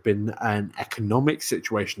it would have been an economic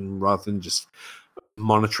situation rather than just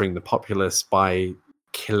monitoring the populace by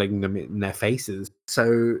killing them in their faces.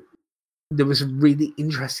 So there was a really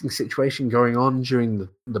interesting situation going on during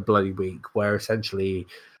the Bloody Week, where essentially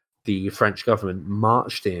the French government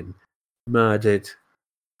marched in, murdered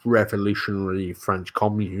revolutionary French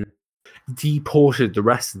commune, deported the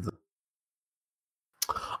rest of them.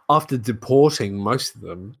 After deporting most of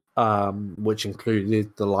them, which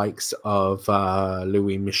included the likes of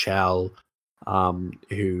Louis Michel,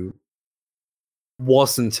 who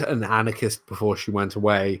wasn't an anarchist before she went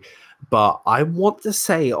away, but I want to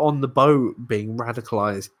say on the boat being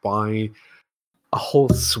radicalized by a whole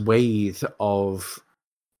swathe of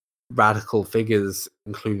radical figures,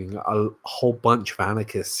 including a whole bunch of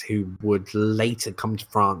anarchists who would later come to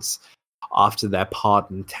France after their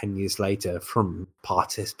pardon 10 years later from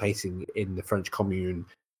participating in the French Commune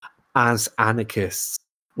as anarchists,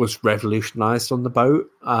 was revolutionized on the boat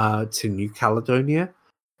to New Caledonia.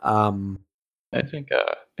 I think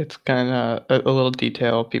it's kind of a little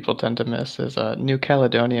detail people tend to miss is New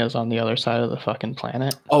Caledonia is on the other side of the fucking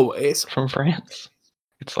planet Oh, it's from France.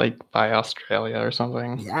 It's like by Australia or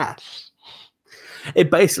something. yeah.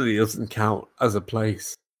 It basically doesn't count as a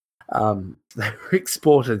place. They were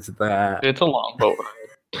exported there. It's a long boat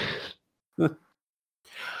ride.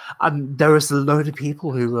 And there is a load of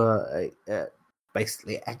people who are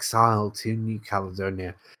basically exiled to New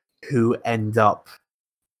Caledonia who end up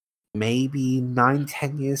maybe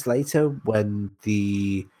 9-10 years later when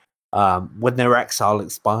their exile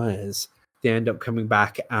expires, they end up coming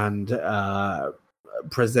back and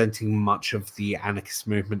presenting much of the anarchist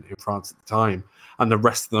movement in France at the time, and the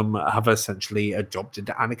rest of them have essentially adopted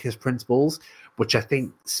anarchist principles, which I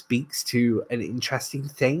think speaks to an interesting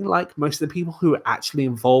thing. Like, most of the people who were actually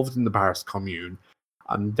involved in the Paris Commune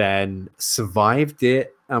and then survived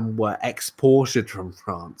it and were exported from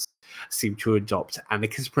France seem to adopt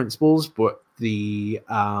anarchist principles, but the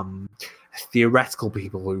theoretical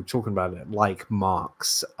people who are talking about it, like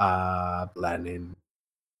Marx, Lenin,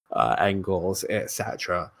 Engels,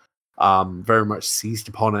 etc., very much seized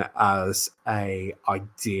upon it as a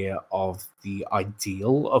idea of the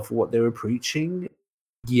ideal of what they were preaching.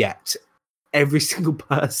 Yet, every single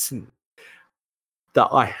person that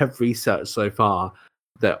I have researched so far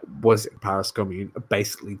that was in Paris Commune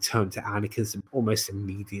basically turned to anarchism almost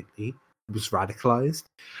immediately, was radicalized.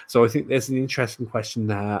 So I think there's an interesting question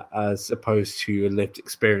there as opposed to a lived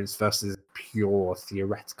experience versus pure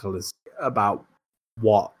theoreticalism about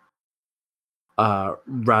what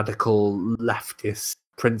radical leftist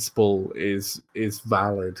principle is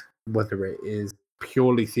valid, whether it is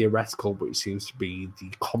purely theoretical, which seems to be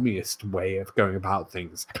the communist way of going about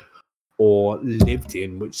things, or lived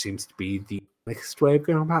in, which seems to be the next way of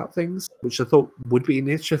going about things, which I thought would be an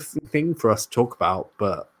interesting thing for us to talk about,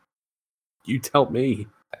 but you tell me.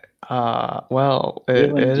 Well,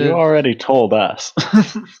 Leland, you already told us.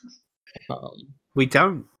 We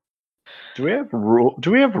don't. Do we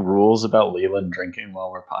have rules about Leland drinking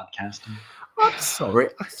while we're podcasting? I'm sorry.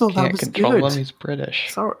 I thought that can't was control good. him. He's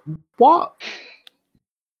British. Sorry. What?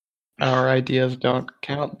 Our ideas don't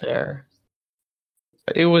count there.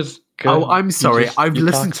 It was good. Oh, I'm sorry. I've you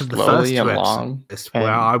listened talk to the first slowly two and long, episodes where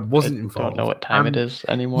and I wasn't I involved. don't know what time it and is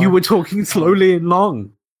anymore. You were talking slowly and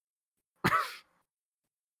long.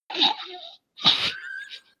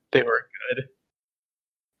 They were good.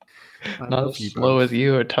 I Not love as you slow both. as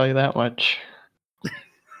you, I'll tell you that much.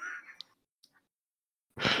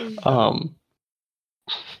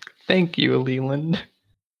 Thank you, Leland.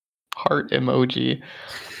 Heart emoji.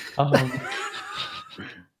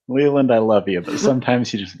 Leland, I love you, but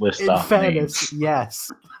sometimes you just list In off fairness, names.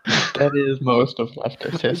 yes. That is most of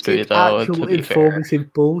leftist history, It's though, actual to be fair.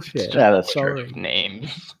 informative bullshit. Yeah, that's sorry. true.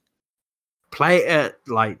 Names. Play it at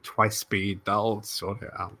like twice speed. That'll sort it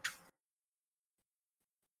out.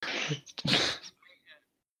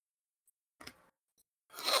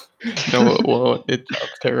 No, it won't. It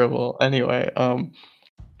sounds terrible. Anyway,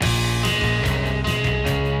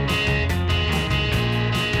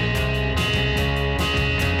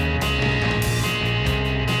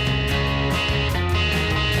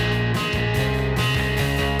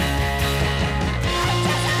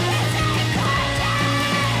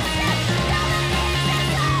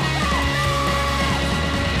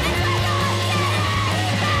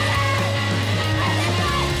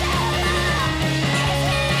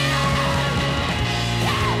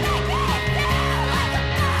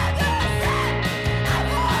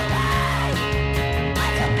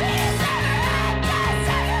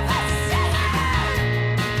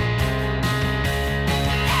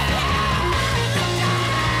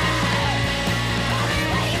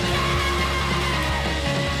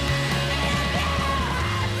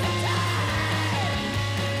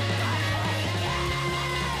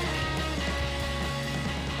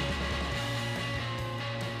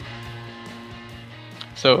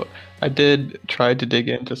 so I did try to dig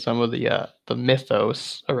into some of the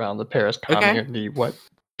mythos around the Paris Commune, what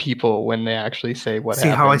people, when they actually say what See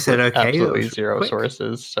happened, how I said with okay? absolutely That was zero quick.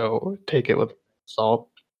 sources, so take it with salt.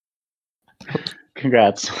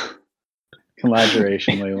 Congrats.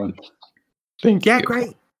 Congratulations, Leland. Thank Yeah, you.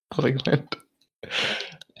 great. Leland.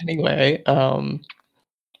 Anyway,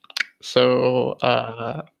 so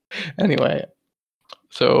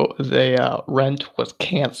the rent was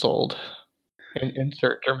canceled.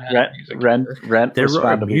 Insert dramatic music. Rent They was wrote a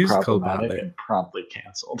found to be musical about problematic it. and promptly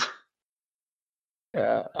canceled.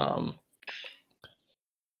 Yeah.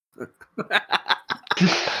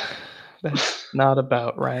 That's not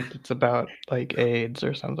about rent. It's about like AIDS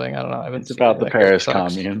or something. I don't know. I haven't It's seen about it. the That guy Paris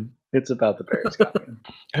sucks. Commune. It's about the Paris Commune.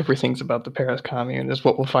 Everything's about the Paris Commune is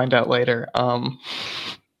what we'll find out later.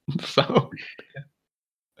 So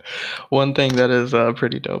one thing that is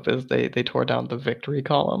pretty dope is they tore down the Victory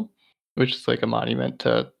Column, which is like a monument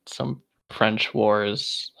to some French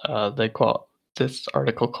wars. They call this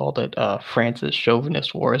article called it France's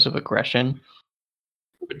Chauvinist Wars of Aggression,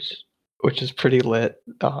 which is pretty lit.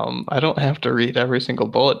 I don't have to read every single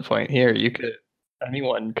bullet point here.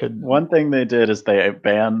 Anyone could. One thing they did is they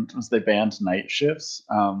banned night shifts,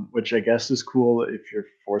 which I guess is cool if you're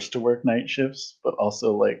forced to work night shifts, but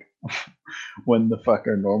also like when the fuck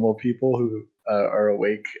are normal people who are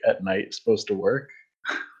awake at night supposed to work?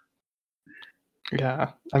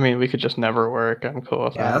 Yeah, I mean, we could just never work. I'm cool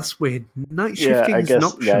with Yeah, that. that's weird. Night Yeah, shifting I is guess. an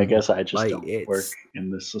option. Yeah, I guess I just Like, don't work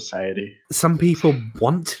in this society. Some people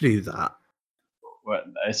want to do that. But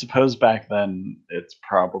I suppose back then it's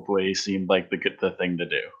probably seemed like the thing to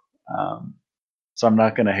do. So I'm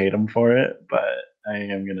not going to hate them for it, but I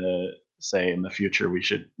am going to say in the future we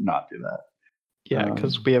should not do that. Yeah,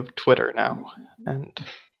 because we have Twitter now, and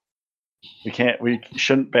we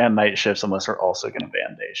shouldn't ban night shifts unless we're also going to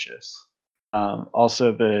ban day shifts.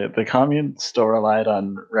 Also, the commune still relied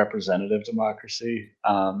on representative democracy.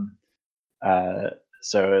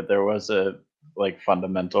 So there was a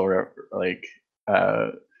fundamental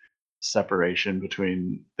separation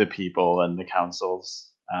between the people and the councils,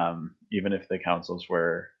 even if the councils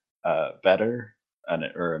were better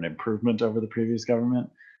or an improvement over the previous government.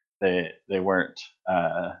 They weren't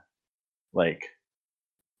like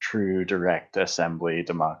true direct assembly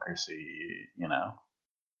democracy,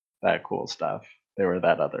 that cool stuff. They were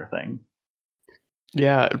that other thing.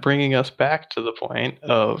 yeah, bringing us back to the point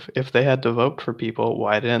of if they had to vote for people,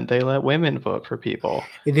 why didn't they let women vote for people?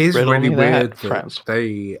 It is Riddle really me that, weird that friends.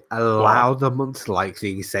 they allow them onto like the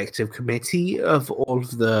executive committee of all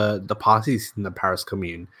of the parties in the Paris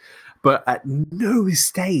Commune, but at no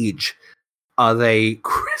stage are they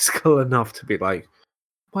critical enough to be like,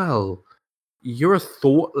 well, you're a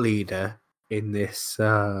thought leader in this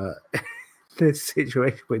this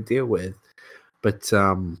situation we deal with, but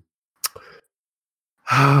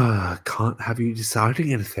can't have you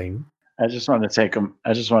deciding anything. I just want to take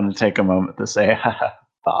a moment to say,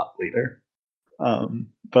 thought leader,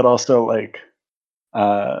 but also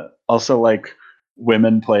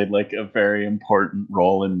women played like a very important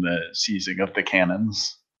role in the seizing of the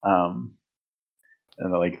cannons, and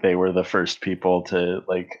like they were the first people to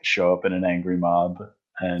like show up in an angry mob.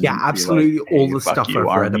 And yeah, absolutely. Like, hey, all the stuff I've read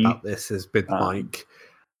army. about this has been like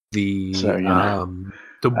the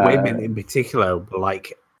the women in particular were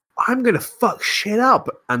like, I'm gonna fuck shit up,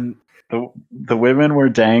 and the women were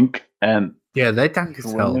dank, and yeah, they're dank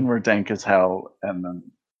as hell. Women were dank as hell, and then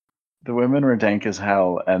the women were dank as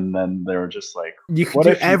hell, and then they were just like, you can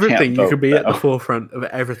do everything. You could be at the forefront of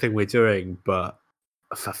everything we're doing, but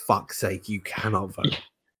for fuck's sake, you cannot vote.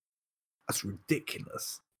 That's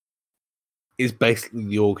ridiculous. Is basically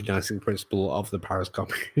the organizing principle of the Paris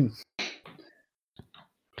Commune.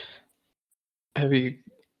 Have you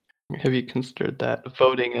considered that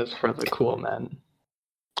voting is for the cool men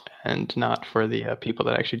and not for the people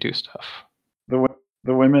that actually do stuff? The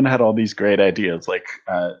women had all these great ideas, like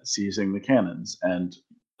seizing the cannons and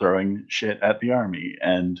throwing shit at the army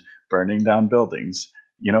and burning down buildings.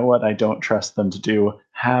 You know what I don't trust them to do?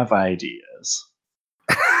 Have ideas.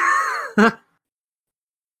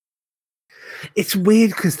 It's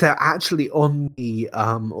weird because they're actually on the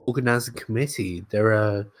organizing committee.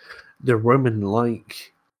 They're women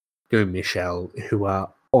like Michelle who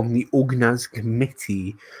are on the organizing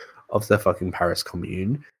committee of the fucking Paris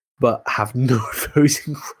Commune, but have no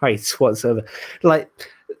voting rights whatsoever. Like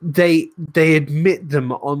they admit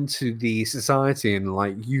them onto the society and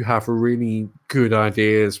like, you have really good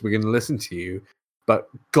ideas, we're going to listen to you, but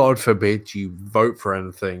God forbid you vote for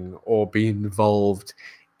anything or be involved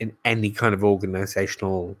in any kind of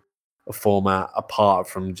organizational format apart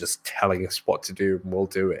from just telling us what to do and we'll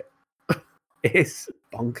do it. It's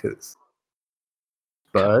bonkers.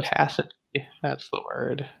 But capacity, that's the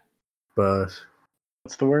word. But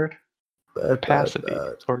what's the word? Capacity.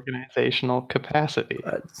 Organizational capacity.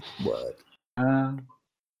 That's what.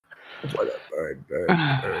 What a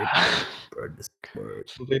bird.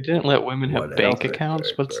 So they didn't let women have bank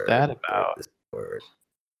accounts? What's that about?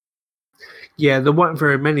 Yeah, there weren't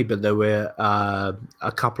very many, but there were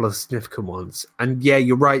a couple of significant ones. And yeah,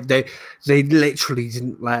 you're right. They literally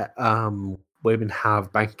didn't let women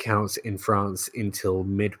have bank accounts in France until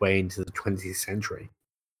midway into the 20th century.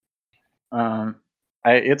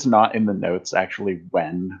 It's not in the notes actually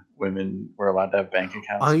when women were allowed to have bank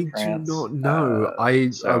accounts I in do France. not know. I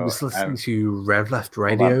So was listening to Rev Left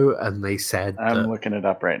Hold on. Radio, and they said I'm that looking it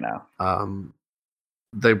up right now.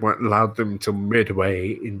 they weren't allowed them till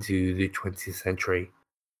midway into the 20th century,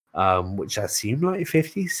 which I seemed like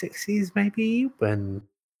 50s, 60s maybe.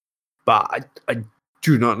 But I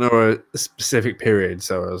do not know a specific period,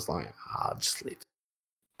 so I was like, I'll just leave it.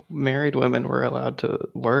 Married women were allowed to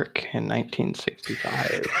work in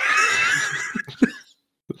 1965.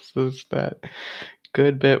 This is that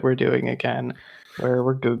good bit we're doing again, where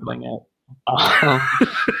we're Googling it.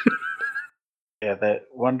 Yeah, that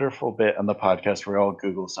wonderful bit on the podcast where we all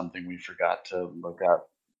Google something we forgot to look up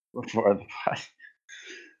before the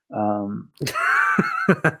podcast.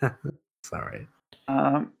 Sorry.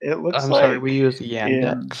 It looks I'm like sorry, we use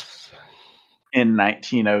Yandex. in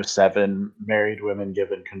 1907, married women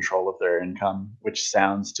given control of their income, which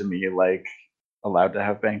sounds to me like allowed to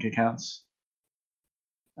have bank accounts.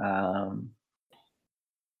 So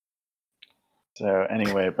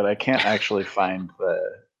anyway, but I can't actually find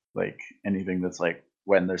anything that's like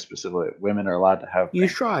when they're specifically women are allowed to have. You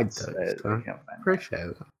bank tried accounts. though. I So can't find that. appreciate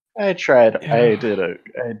it. I tried. Yeah. I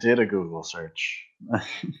did a Google search.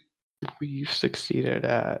 We've succeeded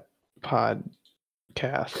at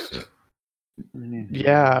podcast.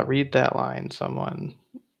 Yeah, read that line, someone.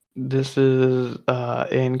 This is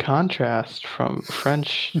in contrast from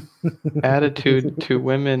French attitude to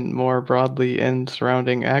women more broadly in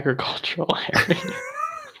surrounding agricultural areas.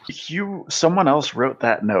 Someone else wrote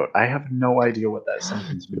that note. I have no idea what that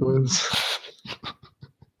sentence It means. was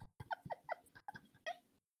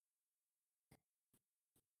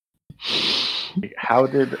How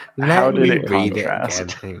did Let me it read contrast?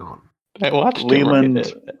 it again. Hang on. I watched Leland.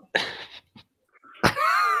 it.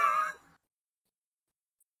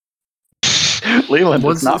 Right? Leland,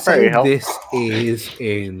 Once it's not it say very helpful. this is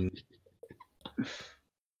in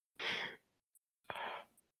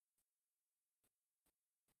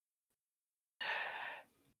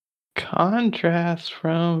Contrast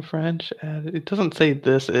from French. It doesn't say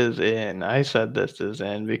this is in. I said this is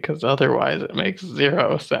in because otherwise it makes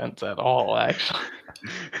zero sense at all, actually.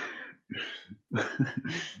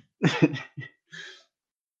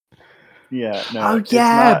 Yeah, no. Oh it's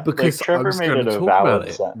yeah, not, because I Trevor was made going it to a talk about valid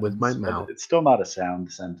it sentence, with my but mouth. it's still not a sound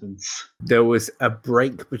sentence. There was a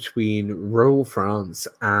break between rural France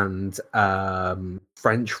and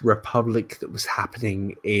French Republic that was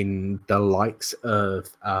happening in the likes of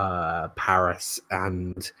Paris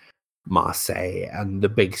and Marseille and the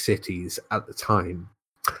big cities at the time.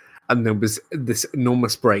 And there was this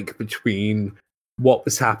enormous break between what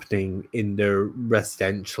was happening in the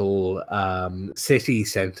residential city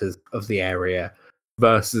centers of the area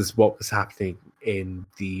versus what was happening in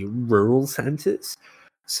the rural centers.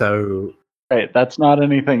 So, Right, that's not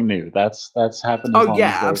anything new. That's happened as oh long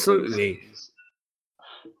yeah, as there absolutely.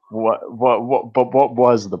 What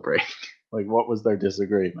was the break? Like, what was their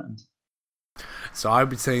disagreement? So I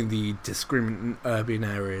would say the disagreement in urban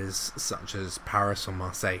areas such as Paris or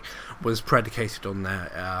Marseille was predicated on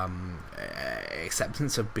their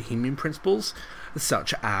acceptance of Bohemian principles,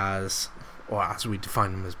 such as, or as we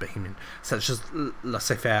define them as Bohemian, such as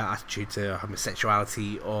laissez-faire attitude to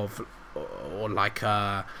homosexuality, or like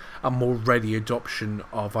a more ready adoption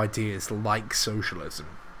of ideas like socialism,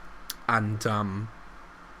 and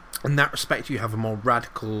in that respect, you have a more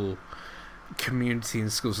radical community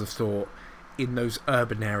and schools of thought in those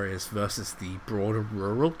urban areas versus the broader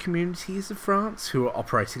rural communities of France who are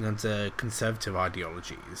operating under conservative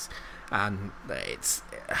ideologies. And it's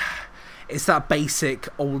that basic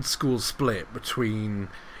old school split between,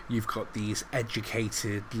 you've got these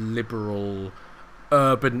educated liberal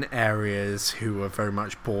urban areas who are very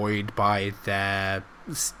much buoyed by their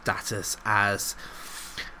status as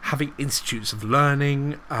having institutes of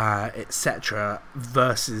learning, etc.,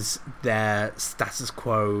 versus their status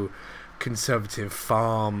quo conservative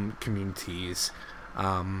farm communities.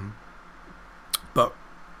 But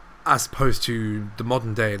as opposed to the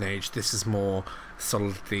modern day and age, this is more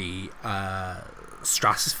solidly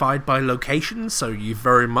stratified by location. So you've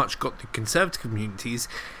very much got the conservative communities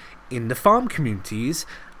in the farm communities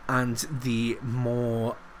and the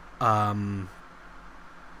more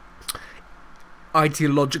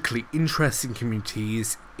ideologically interesting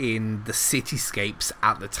communities in the cityscapes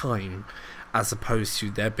at the time, as opposed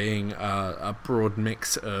to there being a broad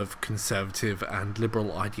mix of conservative and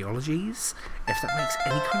liberal ideologies, if that makes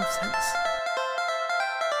any kind of sense.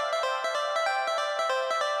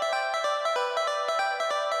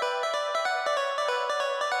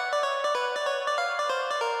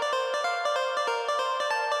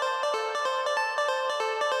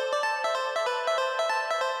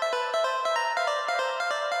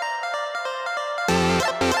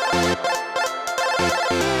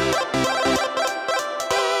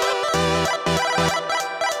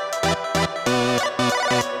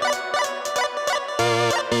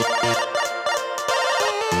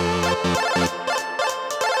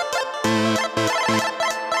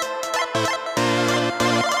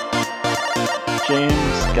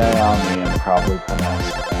 Guyami, I'm probably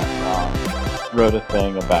pronouncing that wrong, wrote a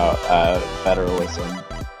thing about federalism.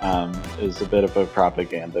 It was a bit of a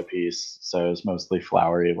propaganda piece, so it was mostly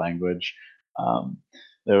flowery language.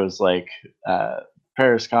 There was like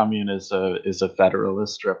Paris Commune is a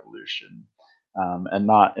federalist revolution, and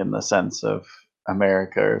not in the sense of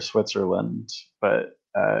America or Switzerland, but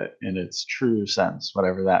in its true sense,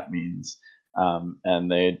 whatever that means.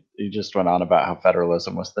 And he just went on about how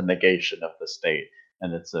federalism was the negation of the state,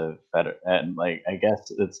 and it's and like I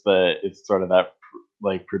guess it's sort of that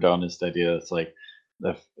like Proudhonist idea. It's like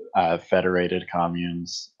the federated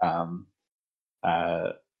communes and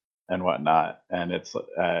whatnot, and it's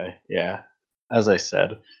yeah, as I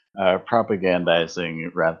said, propagandizing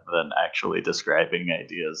rather than actually describing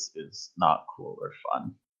ideas is not cool or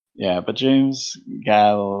fun. Yeah, but James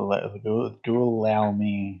Guillaume,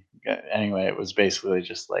 anyway, it was basically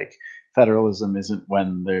just like federalism isn't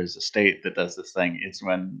when there's a state that does this thing, it's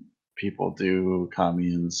when people do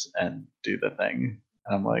communes and do the thing.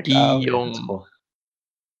 And I'm like, oh, okay, that's Guillaume. cool.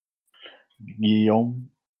 Guillaume?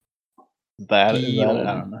 Is that I Guillaume.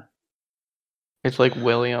 don't know. It's like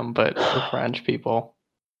William, but for French people.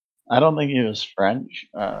 I don't think he was French.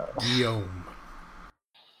 Guillaume.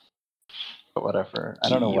 But whatever. I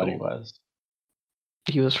don't know what he Guillaume. was.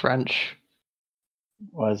 He was French.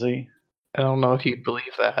 Was he? I don't know if you'd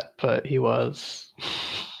believe that, but he was.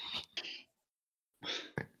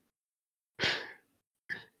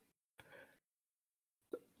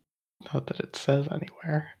 Not that it says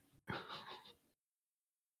anywhere.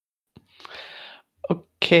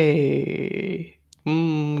 Okay. Yeah.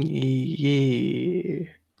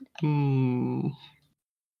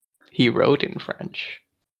 He wrote in French.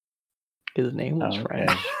 His name was Okay.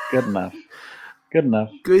 French. Good enough. Good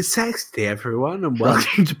enough. Good sex day, everyone, and French.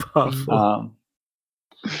 welcome to Powerful.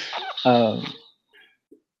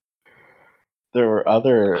 There were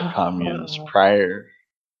other communes prior.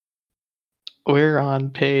 We're on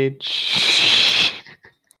page.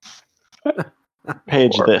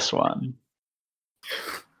 Page 4. this one.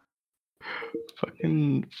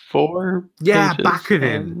 Fucking 4. Yeah, pages back it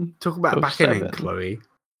in. and Talk about of back it in, 7. Chloe.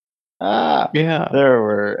 Yeah. There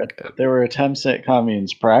were attempts at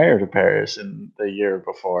communes prior to Paris in the year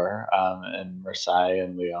before, in Marseille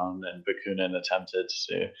and Lyon, and Bakunin attempted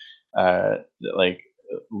to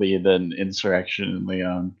lead an insurrection in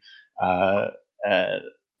Lyon,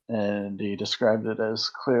 and he described it as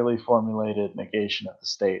clearly formulated negation of the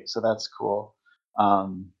state. So that's cool.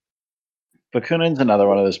 Bakunin's another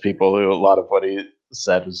one of those people who a lot of what he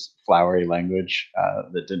said was flowery language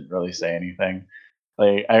that didn't really say anything.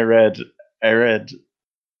 Like I read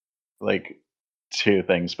like 2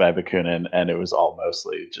 things by Bakunin, and it was all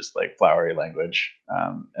mostly just like flowery language,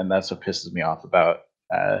 and that's what pisses me off about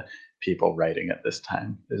people writing at this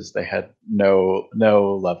time, is they had no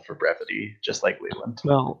love for brevity, just like Leland.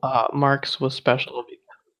 Well, Marx was special because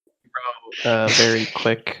he wrote a very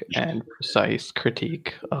quick and precise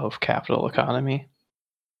critique of capital economy.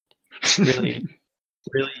 Really,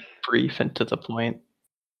 really brief and to the point.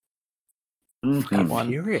 Mhm. One.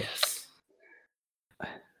 Furious.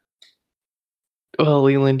 Well,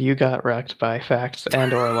 Leland, you got wrecked by facts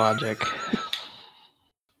and or logic.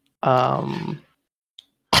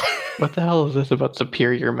 What the hell is this about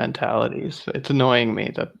superior mentalities? It's annoying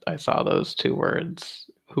me that I saw those 2 words.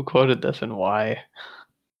 Who quoted this and why?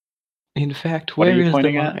 In fact, What are where you is the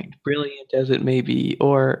pointing at? mind, brilliant as it may be,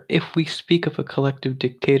 or if we speak of a collective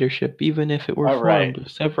dictatorship, even if it were Oh, formed right.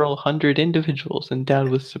 of several hundred individuals endowed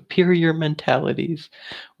with superior mentalities,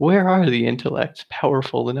 where are the intellects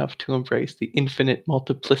powerful enough to embrace the infinite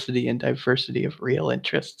multiplicity and diversity of real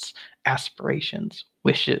interests, aspirations,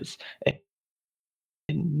 wishes, and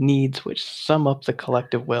needs which sum up the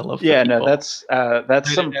collective will of the Yeah, people? no, that's Read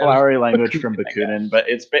some it as flowery language Bakunin, from I Bakunin,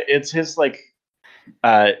 guess. but it's his like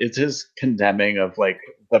it's his condemning of like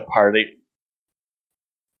the party.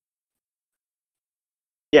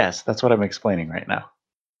 Yes, that's what I'm explaining right now.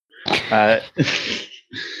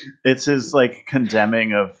 It's his like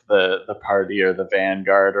condemning of the party or the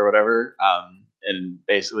vanguard or whatever, and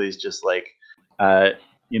basically it's just like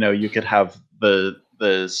you could have the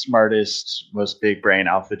smartest, most big brain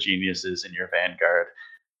alpha geniuses in your vanguard,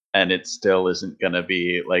 and it still isn't going to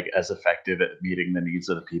be like as effective at meeting the needs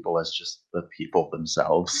of the people as just the people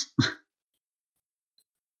themselves.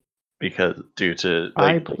 Because due to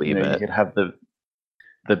I like believe you it. could have the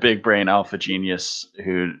big brain alpha genius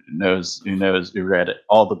who read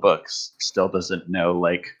all the books, still doesn't know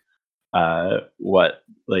like what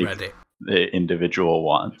like Reddit. the individual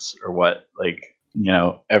wants, or what like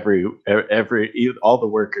every all the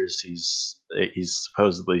workers he's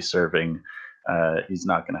supposedly serving he's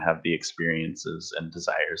not going to have the experiences and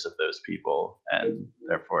desires of those people, and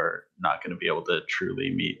therefore not going to be able to truly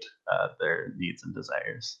meet their needs and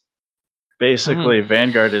desires. Basically,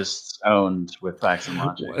 Vanguard is owned with facts and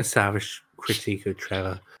logic. What a savage critique of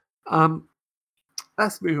Trevor.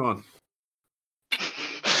 Let's move on.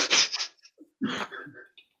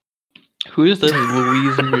 Who is this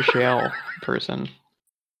Louise Michel person?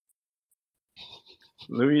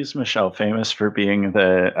 Louise Michel, famous for being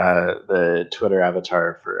the Twitter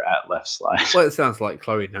avatar for @LeftSlide. Well, it sounds like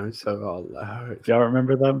Chloe knows, so I'll let her. Y'all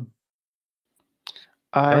remember them?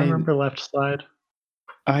 I I remember LeftSlide.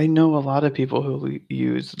 I know a lot of people who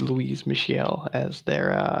use Louise Michel as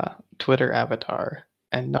their Twitter avatar,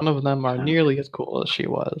 and none of them are nearly as cool as she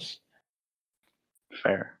was.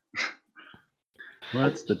 Fair.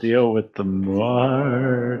 What's the deal with the Marxists?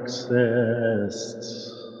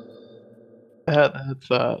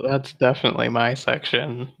 That's definitely my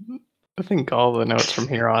section. I think all the notes from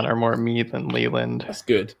here on are more me than Leland That's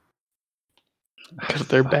good. because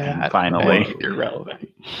they're bad. Finally. And irrelevant.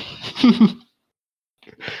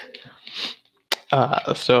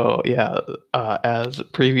 As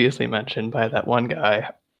previously mentioned by that one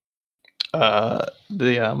guy,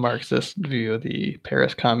 the Marxists view the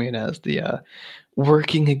Paris Commune as the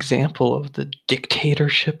working example of the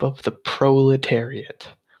dictatorship of the proletariat.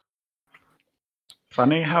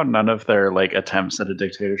 Funny how none of their attempts at a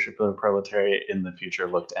dictatorship of the proletariat in the future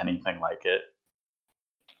looked anything like it.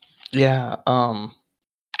 Yeah,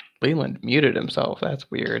 Leland muted himself. That's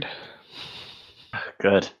weird.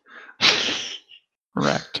 Good.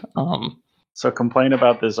 Correct. So complain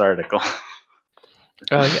about this article.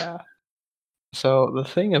 Oh yeah. So the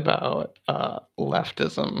thing about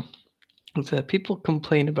leftism is that people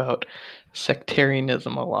complain about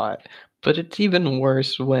sectarianism a lot, but it's even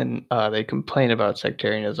worse when they complain about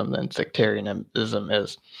sectarianism than sectarianism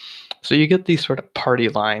is. So you get these sort of party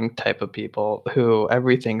line type of people who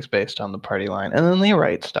everything's based on the party line, and then they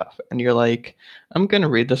write stuff, and you're like, I'm going to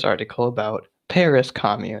read this article about Paris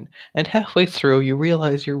Commune, and halfway through you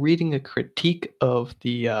realize you're reading a critique of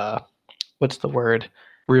the what's the word?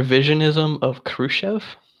 Revisionism of Khrushchev.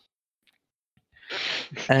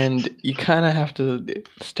 And you kind of have to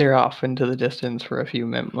stare off into the distance for a few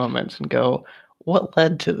moments and go, what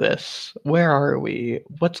led to this? Where are we?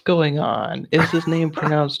 What's going on? Is his name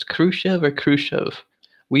pronounced Khrushchev or Khrushchev?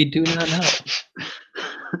 We do not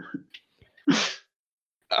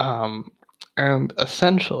know. And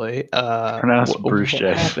essentially, Pronounced what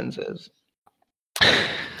Khrushchev. happens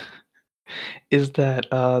is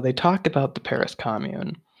that they talk about the Paris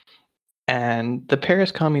Commune. And the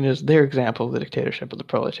Paris Commune is their example of the dictatorship of the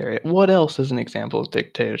proletariat. What else is an example of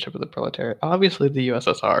dictatorship of the proletariat? Obviously, the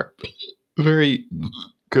USSR. Very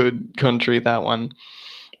good country, that one.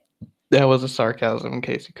 That was a sarcasm, in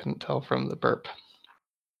case you couldn't tell from the burp.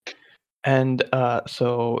 And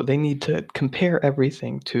so they need to compare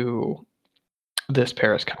everything to this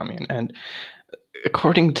Paris Commune. And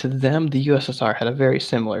according to them, the USSR had a very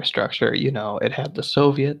similar structure. You know, it had the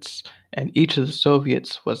Soviets, and each of the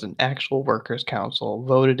Soviets was an actual workers' council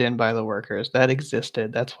voted in by the workers. That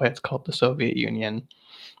existed. That's why it's called the Soviet Union.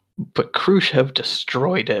 But Khrushchev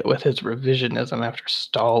destroyed it with his revisionism after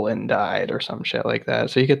Stalin died or some shit like that.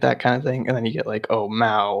 So you get that kind of thing, and then you get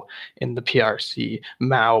Mao in the PRC.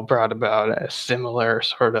 Mao brought about a similar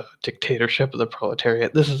sort of dictatorship of the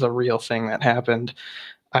proletariat. This is a real thing that happened.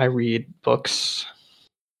 I read books,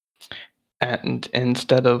 and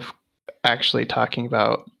instead of actually talking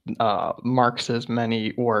about Marx's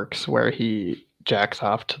many works where he jacks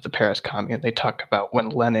off to the Paris Commune, they talk about when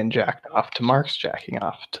Lenin jacked off to Marx jacking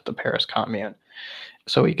off to the Paris Commune.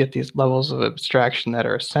 So we get these levels of abstraction that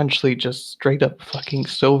are essentially just straight up fucking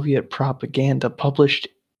Soviet propaganda published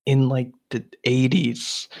in the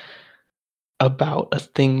 80s about a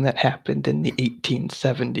thing that happened in the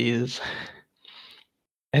 1870s.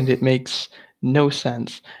 And it makes no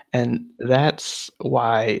sense. And that's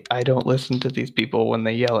why I don't listen to these people when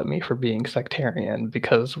they yell at me for being sectarian,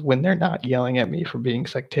 because when they're not yelling at me for being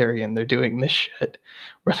sectarian, they're doing this shit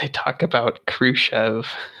where they talk about Khrushchev.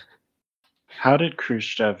 How did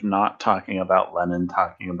Khrushchev not talking about Lenin,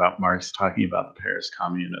 talking about Marx, talking about the Paris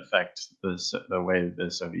Commune affect the way the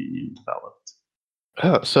Soviet Union developed?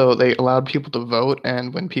 So they allowed people to vote,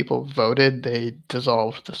 and when people voted, they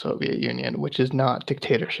dissolved the Soviet Union, which is not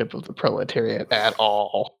dictatorship of the proletariat at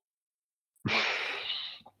all.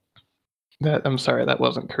 I'm sorry, that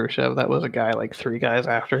wasn't Khrushchev. That was a guy 3 guys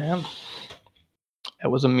after him. That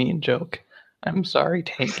was a mean joke. I'm sorry,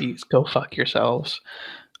 tankies. Go fuck yourselves.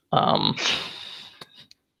 Other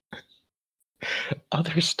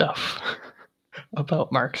stuff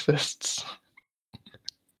about Marxists.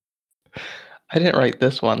 I didn't write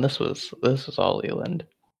this one. This was all Leland,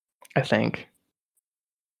 I think.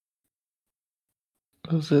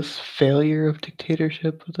 Was this failure of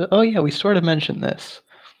dictatorship? Oh yeah, we sort of mentioned this.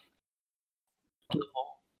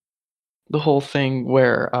 The whole thing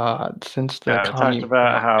where since the Yeah, we talked commune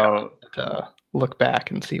about how to look back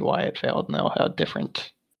and see why it failed and they'll have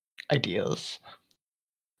different ideas.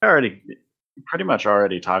 I already pretty much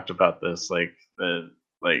already talked about this. Like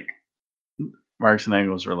Marx and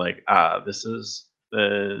Engels were like, this is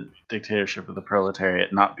the dictatorship of the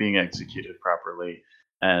proletariat not being executed properly,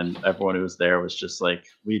 and everyone who was there was just like,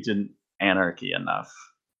 we didn't anarchy enough.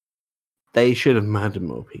 They should have murdered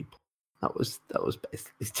more people. That was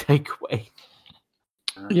basically the takeaway.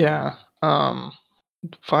 Yeah.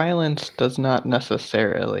 Violence does not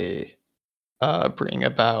necessarily bring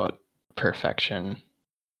about perfection.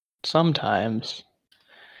 Sometimes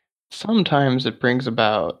it brings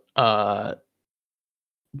about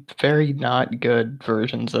very not good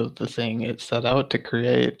versions of the thing it set out to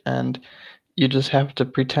create, and you just have to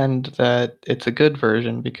pretend that it's a good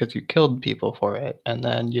version because you killed people for it, and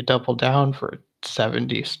then you double down for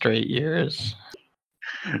 70 straight years.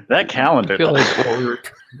 That calendar. I feel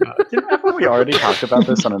like Haven't we already talked about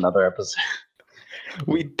this on another episode?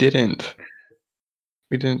 we didn't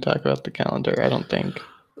talk about the calendar, I don't think.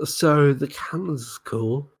 So the calendar's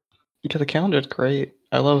cool. Yeah, the calendar's great.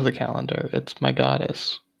 I love the calendar. It's my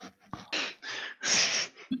goddess.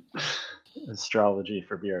 Astrology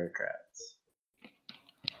for bureaucrats.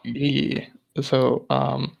 Yeah. So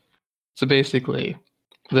basically,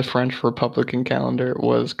 the French Republican calendar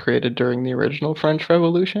was created during the original French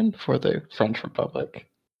Revolution for the French Republic.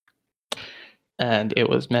 And it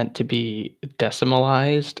was meant to be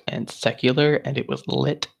decimalized and secular, and it was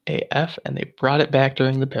lit AF, and they brought it back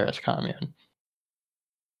during the Paris Commune.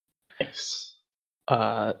 Nice.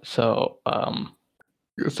 So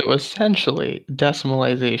essentially,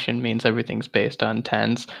 decimalization means everything's based on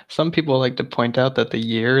tens. Some people like to point out that the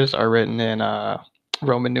years are written in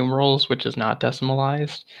Roman numerals, which is not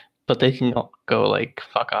decimalized, but they can go like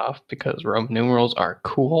fuck off because Roman numerals are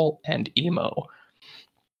cool and emo.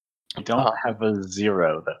 They don't have a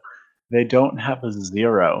zero, though. They don't have a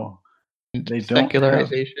zero.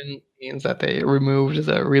 Secularization means that they removed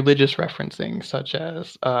the religious referencing, such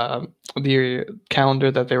as the calendar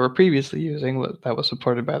that they were previously using that was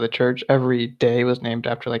supported by the church. Every day was named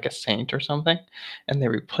after like a saint or something, and they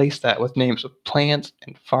replaced that with names of plants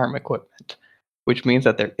and farm equipment, which means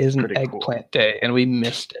that there is an Pretty eggplant day, and we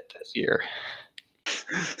missed it this year.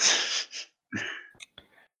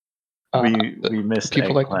 We missed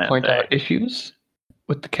people like to eggplant point day. out issues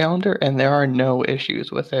with the calendar, and there are no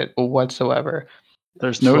issues with it whatsoever.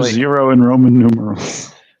 There's no zero in Roman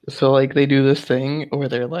numerals. So like they do this thing where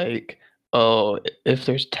they're like, oh, if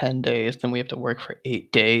there's 10 days, then we have to work for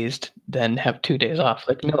 8 days, then have 2 days off.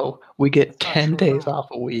 Like, no, we get 10 days off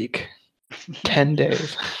a week. 10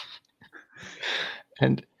 days.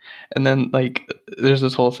 And then like there's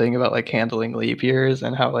this whole thing about like handling leap years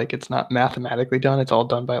and how like it's not mathematically done, it's all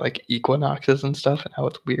done by like equinoxes and stuff, and how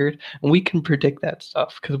it's weird. And we can predict that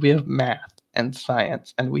stuff because we have math and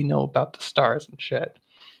science and we know about the stars and shit.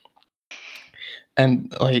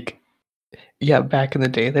 And like, yeah, back in the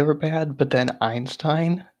day they were bad, but then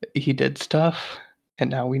Einstein, he did stuff, and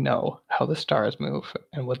now we know how the stars move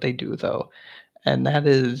and what they do though. And that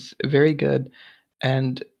is very good.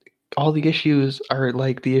 And all the issues are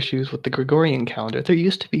like the issues with the Gregorian calendar. There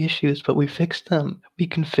used to be issues, but we fixed them. We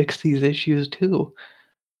can fix these issues too.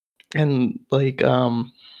 And like yeah,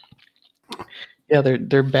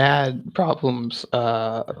 they're bad problems,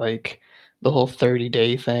 like the whole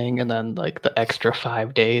 30-day thing and then like the extra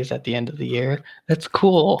 5 days at the end of the year. That's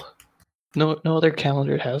cool. No other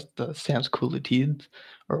calendar has the Sansculotides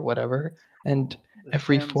or whatever. And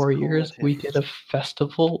every 4 years we get a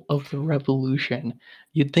festival of the revolution.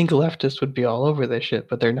 You'd think leftists would be all over this shit,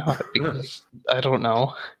 but they're not because I don't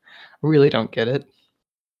know. I really don't get it.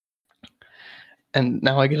 And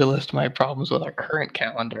now I get a list of my problems with our current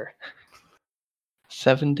calendar.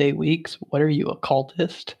 7-day weeks? What are you, a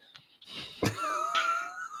cultist?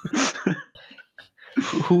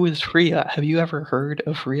 Who is Freya? Have you ever heard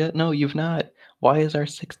of Freya? No, you've not. Why is our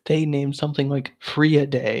 6th day named something like Freya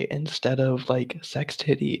Day instead of like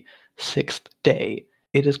Sextity 6th Day?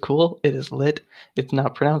 It is cool. It is lit. It's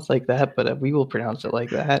not pronounced like that, but we will pronounce it like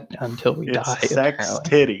that until we die. It's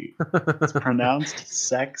Sextity. It's pronounced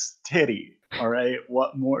Sextity. All right.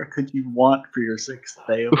 What more could you want for your 6th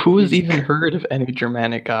day? Who has even heard of any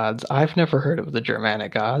Germanic gods? I've never heard of the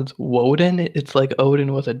Germanic gods. Woden, it's like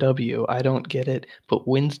Odin with a W. I don't get it. But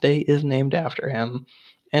Wednesday is named after him.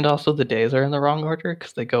 And also the days are in the wrong order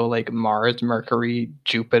because they go like Mars, Mercury,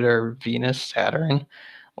 Jupiter, Venus, Saturn.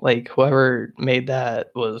 Like whoever made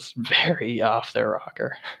that was very off their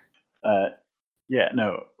rocker. Yeah,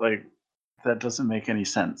 no, like that doesn't make any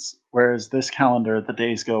sense. Whereas this calendar, the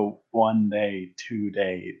days go 1 day, 2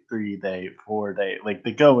 day, 3 day, 4 day. Like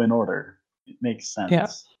they go in order. It makes sense. Yeah.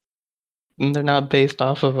 And they're not based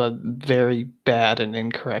off of a very bad and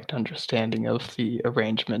incorrect understanding of the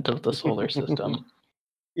arrangement of the solar system.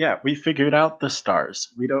 Yeah, we figured out the stars.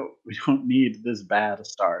 We don't need this bad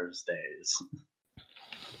stars days.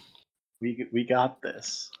 We got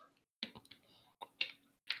this.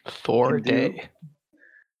 Thor day.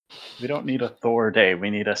 We don't need a Thor day. We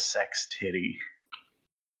need a sex titty.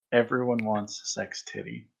 Everyone wants a sex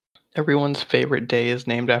titty. Everyone's favorite day is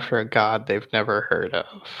named after a god they've never heard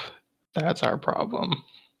of. That's our problem.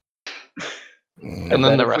 And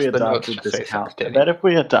then the rest of the notes just say sex I titty. bet if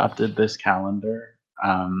we adopted this calendar,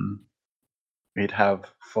 we'd have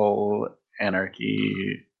full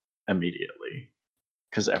anarchy immediately.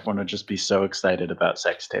 Because everyone would just be so excited about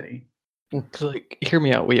sex titty. Like, hear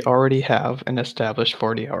me out. We already have an established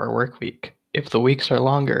 40-hour work week. If the weeks are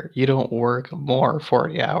longer, you don't work more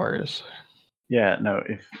 40 hours. Yeah, no,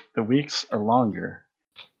 if the weeks are longer,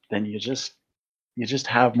 then you just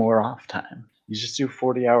have more off time. You just do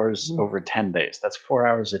 40 hours over 10 days. That's 4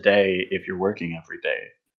 hours a day if you're working every day.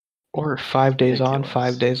 Or 5 days on, Ridiculous.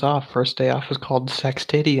 5 days off. First day off is called sex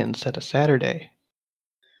titty instead of Saturday.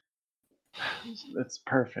 It's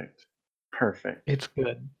perfect. Perfect. It's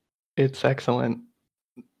good. It's excellent.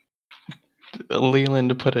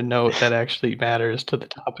 Leland put a note that actually matters to the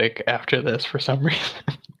topic after this for some reason.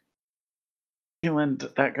 Leland,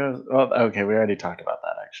 that goes. Well, okay, we already talked about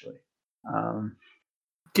that actually.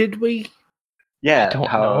 Did we? Yeah, I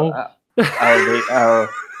don't know.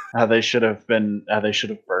 How they should have been. How they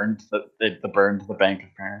should have burned burned the Bank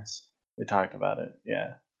of Paris. We talked about it.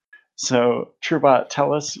 Yeah. So, Truebot,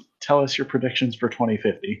 tell us your predictions for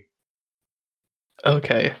 2050.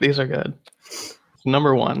 Okay, these are good.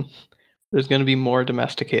 Number 1, there's going to be more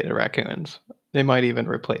domesticated raccoons. They might even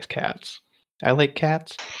replace cats. I like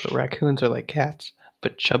cats, but raccoons are like cats,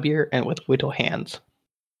 but chubbier and with little hands.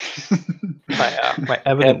 My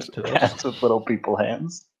evidence to this. Cats with little people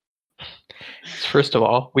hands. First of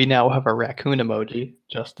all, we now have a raccoon emoji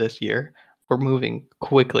just this year. We're moving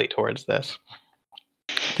quickly towards this.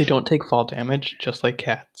 They don't take fall damage, just like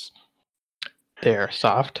cats. They're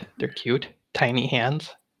soft, they're cute, tiny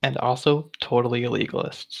hands, and also totally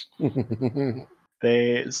illegalists.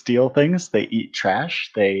 They steal things, they eat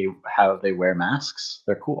trash, they wear masks.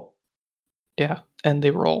 They're cool. Yeah, and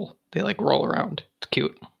they roll. They like roll around. It's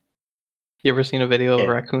cute. You ever seen a video of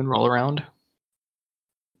a raccoon roll around?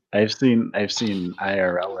 I've seen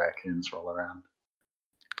IRL raccoons roll around.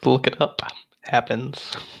 Look it up.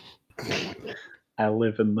 Happens. I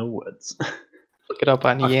live in the woods. Look it up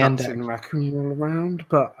on I've not Yandex. seen a raccoon roll around,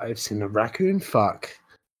 but I've seen a raccoon fuck.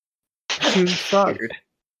 Raccoon fuck. Weird.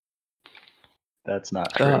 That's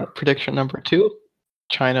not true. Prediction number 2.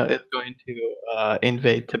 China is going to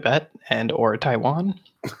invade Tibet and or Taiwan.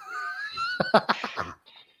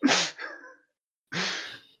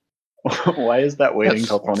 Why is that waiting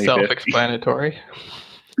till 2050? Self-explanatory.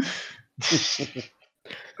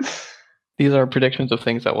 These are predictions of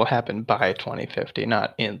things that will happen by 2050,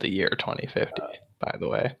 not in the year 2050, by the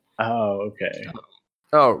way. Oh, okay.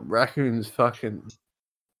 Oh, raccoons fucking.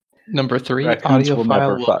 Number 3, Raccoons will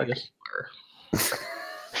never audiophile fuck. will be a slur.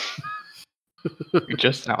 It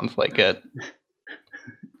just sounds like it.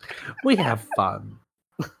 We have fun.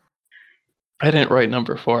 I didn't write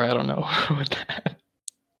number 4. I don't know what that.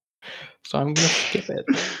 So I'm going to skip it.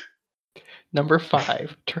 Number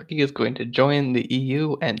 5, Turkey is going to join the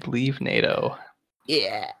EU and leave NATO.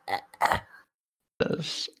 Yeah.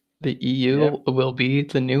 The EU will be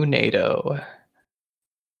the new NATO.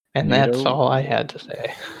 And NATO that's all I had to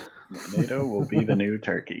say. NATO will be the new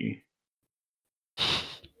Turkey.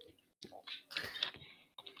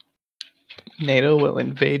 NATO will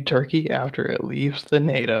invade Turkey after it leaves the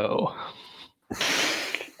NATO.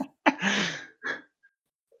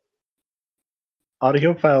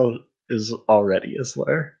 Audiophile is already a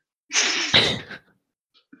slur.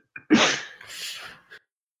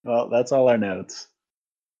 Well, that's all our notes.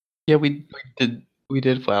 Yeah, we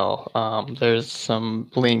did well. There's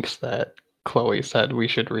some links that Chloe said we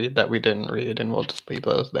should read that we didn't read, and we'll just leave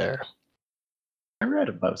those there. I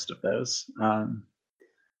read most of those.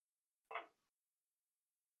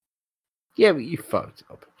 Yeah, but you fucked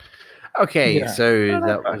up. Okay, Yeah. so Well,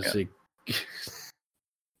 that fuck was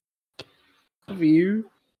a view.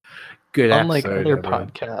 Good Unlike episode, other everyone.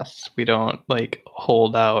 podcasts, we don't like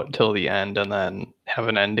hold out till the end and then have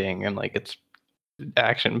an ending and like it's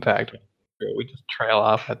action packed. We just trail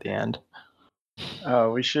off at the end.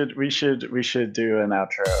 We should do an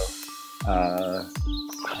outro.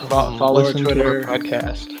 Follow our Listen Twitter. to our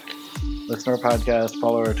podcast. Listen to our podcast.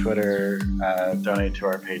 Follow our Twitter. Donate to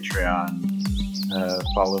our Patreon.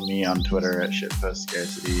 Follow me on Twitter at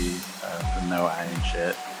shitpostscarcity for no I and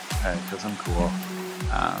shit because I'm cool.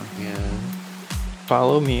 Yeah.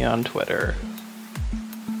 Follow me on Twitter.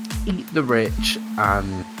 Eat the rich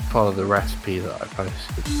and follow the recipe that I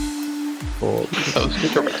posted for.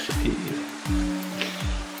 Post the recipe.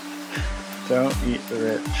 Don't eat the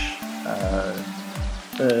rich.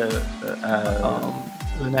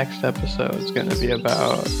 The next episode is going to be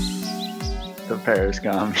about The Paris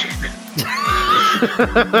Commune.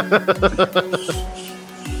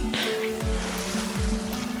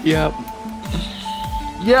 Yep.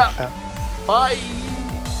 Yeah. Bye.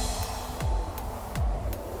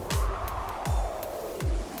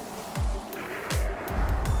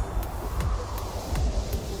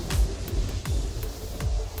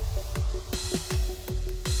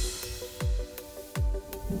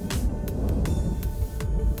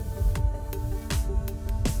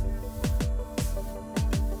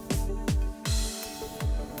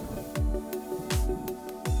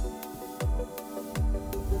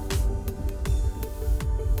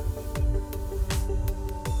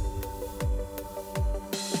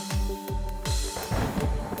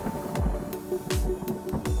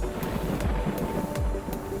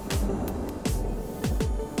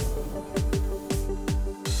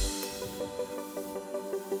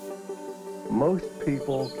 Most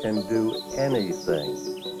people can do anything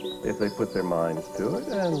if they put their minds to it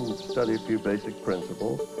and study a few basic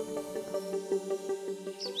principles.